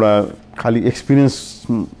आफ्नो एउटा खालि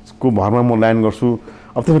एक्सपिरियन्सको भरमा म ल्यान्ड गर्छु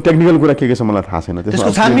अब त्यसमा टेक्निकल कुरा के छ मलाई थाहा छैन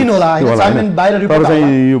त्यसको छानबिन होला छानबिन बाहिर रिपोर्ट तर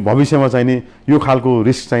चाहिँ यो भविष्यमा चाहिँ नि यो खालको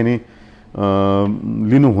रिस्क चाहिँ नि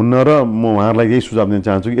लिनुहुन्न र म उहाँहरूलाई यही सुझाव दिन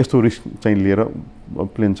चाहन्छु कि यस्तो रिस्क चाहिँ लिएर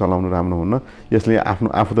प्लेन चलाउनु राम्रो हुन्न यसले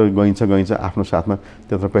आफू त गइन्छ आफ्नो साथमा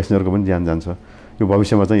त्यत्र पेसेन्जरको पनि ज्यान जान्छ यो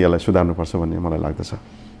भविष्यमा चाहिँ यसलाई सुधार्नुपर्छ भन्ने मलाई लाग्दछ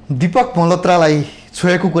दीपक मल्होत्रालाई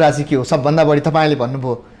छोएको कुरा चाहिँ के हो सबभन्दा बढी तपाईँले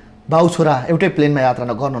भन्नुभयो बाउ छोरा एउटै प्लेनमा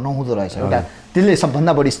यात्रा गर्न नहुँदो रहेछ एउटा त्यसले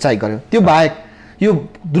सबभन्दा बढी स्ट्राइक गर्यो त्यो बाहेक यो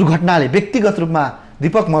दुर्घटनाले व्यक्तिगत रूपमा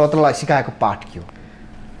दीपक मल्होत्रालाई सिकाएको पाठ के हो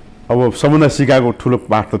अब सबभन्दा सिकाएको ठुलो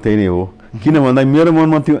पाठ त त्यही नै हो किन भन्दा मेरो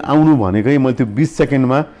मनमा त्यो आउनु भनेकै मैले त्यो 20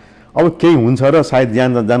 सेकेन्डमा अब केही हुन्छ र सायद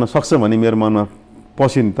जान सक्छ भन्ने मेरो मनमा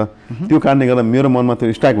पस्यो नि त त्यो कारणले गर्दा मेरो मनमा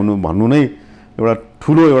त्यो स्ट्राइक हुनु भन्नु नै एउटा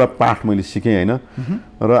ठुलो एउटा पाठ मैले सिकेँ होइन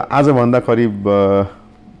र आजभन्दा करिब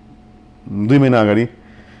 2 महिना अगाडि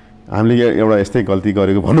हामीले एउटा यस्तै गल्ती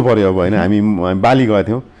गरेको भन्नु पर्यो अब होइन हामी बाली गएको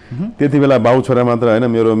थियौँ त्यति बेला बाउ छोरा मात्र होइन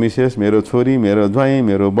मेरो मिसेस मेरो छोरी मेरो ज्वाइँ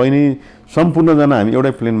मेरो बहिनी सम्पूर्णजना हामी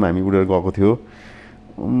एउटै प्लेनमा हामी उडेर गएको थियो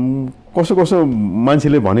कसो कसो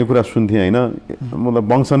मान्छेले भनेको कुरा सुन्थेँ होइन मतलब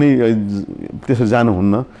वंश नै त्यसो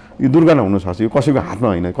जानुहुन्न यो दुर्घटना हुनसक्छ यो कसैको हातमा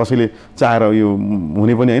होइन कसैले चाहेर यो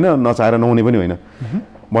हुने पनि होइन नचाहेर नहुने पनि होइन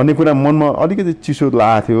भन्ने कुरा मनमा अलिकति चिसो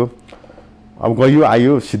लागेको थियो अब गयो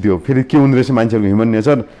आयो सिद्धियो फेरि के हुँदो रहेछ मान्छेहरूको ह्युमन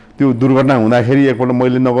नेचर त्यो दुर्घटना हुँदाखेरि एकपल्ट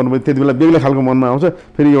मैले नगर्नु त्यति बेला बेग्लै खालको मनमा आउँछ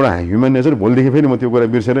फेरि एउटा ह्युमन नेचर भोलिदेखि फेरि म त्यो कुरा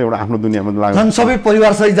बिर्सेर एउटा आफ्नो दुनियाँमा लाग्छ सबै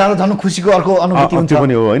परिवारसहित जाँदा झन् खुसीको अर्को अनुभूति हुन्छ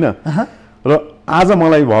पनि हो होइन र आज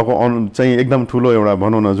मलाई भएको चाहिँ एकदम ठुलो एउटा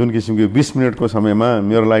भनौँ न जुन किसिमको 20 मिनटको समयमा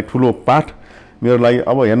मेरो लागि ठुलो पाठ मेरो लागि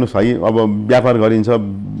अब हेर्नुहोस् है अब व्यापार गरिन्छ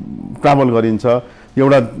ट्राभल गरिन्छ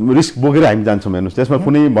एउटा रिस्क बोकेर हामी जान्छौँ हेर्नुहोस् त्यसमा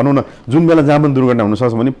कुनै भनौँ न जुन बेला जहाँ पनि दुर्घटना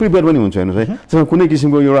हुनसक्छ भने प्रिपेयर पनि हुन्छ हेर्नुहोस् है त्यसमा कुनै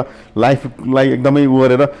किसिमको एउटा लाइफलाई एकदमै उ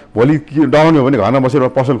गरेर भोलि डराउने हो भने घरमा बसेर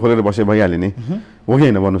पसल खोलेर बसे भइहाल्यो नि हो कि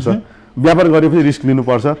होइन भन्नुहोस् त व्यापार गरेपछि रिस्क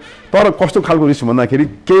लिनुपर्छ तर कस्तो खालको रिस्क भन्दाखेरि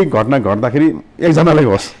केही घटना घट्दाखेरि एकजनालाई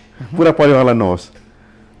होस् पुरा परिवारलाई नहोस्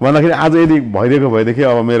भन्दाखेरि आज यदि भइदिएको भएदेखि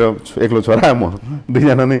अब मेरो एक्लो छोरा म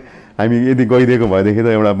दुईजना नै हामी यदि गइदिएको भएदेखि त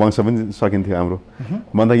एउटा वंश पनि सकिन्थ्यो हाम्रो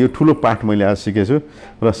भन्दा यो ठुलो पाठ मैले आज सिकेछु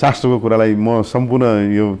र शास्त्रको कुरालाई म सम्पूर्ण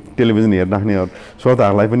यो टेलिभिजन हेर्न राख्ने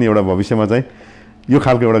श्रोताहरूलाई पनि एउटा भविष्यमा चाहिँ यो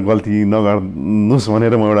खालको एउटा गल्ती नगर्नुहोस्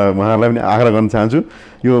भनेर म एउटा उहाँहरूलाई पनि आग्रह गर्न चाहन्छु।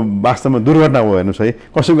 यो वास्तवमा दुर्घटना हो हेर्नुहोस् है,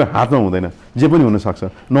 कसैको हातमा हुँदैन, जे पनि हुनसक्छ,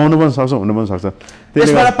 नहुनु पनि सक्छ, हुनु पनि सक्छ।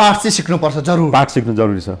 त्यसबाट पाठ चाहिँ सिक्नुपर्छ, जरुर पाठ सिक्नु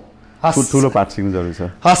जरुरी छ, ठुलो पाठ सिक्नु जरुरी छ।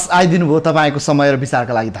 हस्, आइदिनु भयो, तपाईँको समय र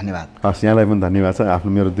विचारका लागि धन्यवाद। हस्, यहाँलाई पनि धन्यवाद छ, आफ्नो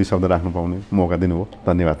मेरो 2 शब्द राख्नु पाउने मौका दिनुभयो,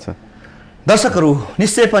 धन्यवाद छ। दर्शकहरू,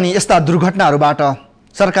 निश्चय पनि यस्ता दुर्घटनाहरूबाट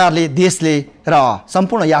सरकारले, देशले र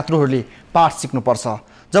सम्पूर्ण यात्रुहरूले पाठ सिक्नुपर्छ।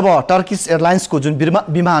 जब टर्किस एयरलाइन्सको जुन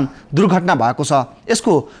विमान दुर्घटना भएको छ,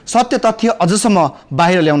 यसको सत्य तथ्य अझसम्म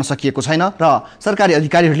बाहिर ल्याउन सकिएको छैन र सरकारी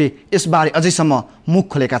अधिकारीहरूले यसबारे अझैसम्म मुख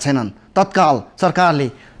खोलेका छैनन्। तत्काल सरकारले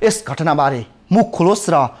यस घटनाबारे मुख खोलोस्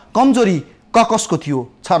र कमजोरी कसको थियो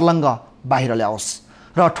छर्लङ्ग बाहिर ल्याओस्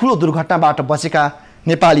र ठुलो दुर्घटनाबाट बचेका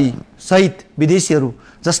नेपाली सहित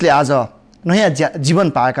विदेशीहरू जसले आज नयाँ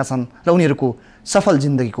जीवन पाएका छन् र उनीहरूको सफल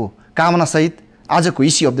जिन्दगीको कामनासहित आजको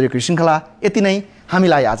इस्यु अफ द रेकर्ड श्रृङ्खला यति नै।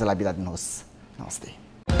 हामीलाई आजलाई बिदा दिनुहोस्। नमस्ते।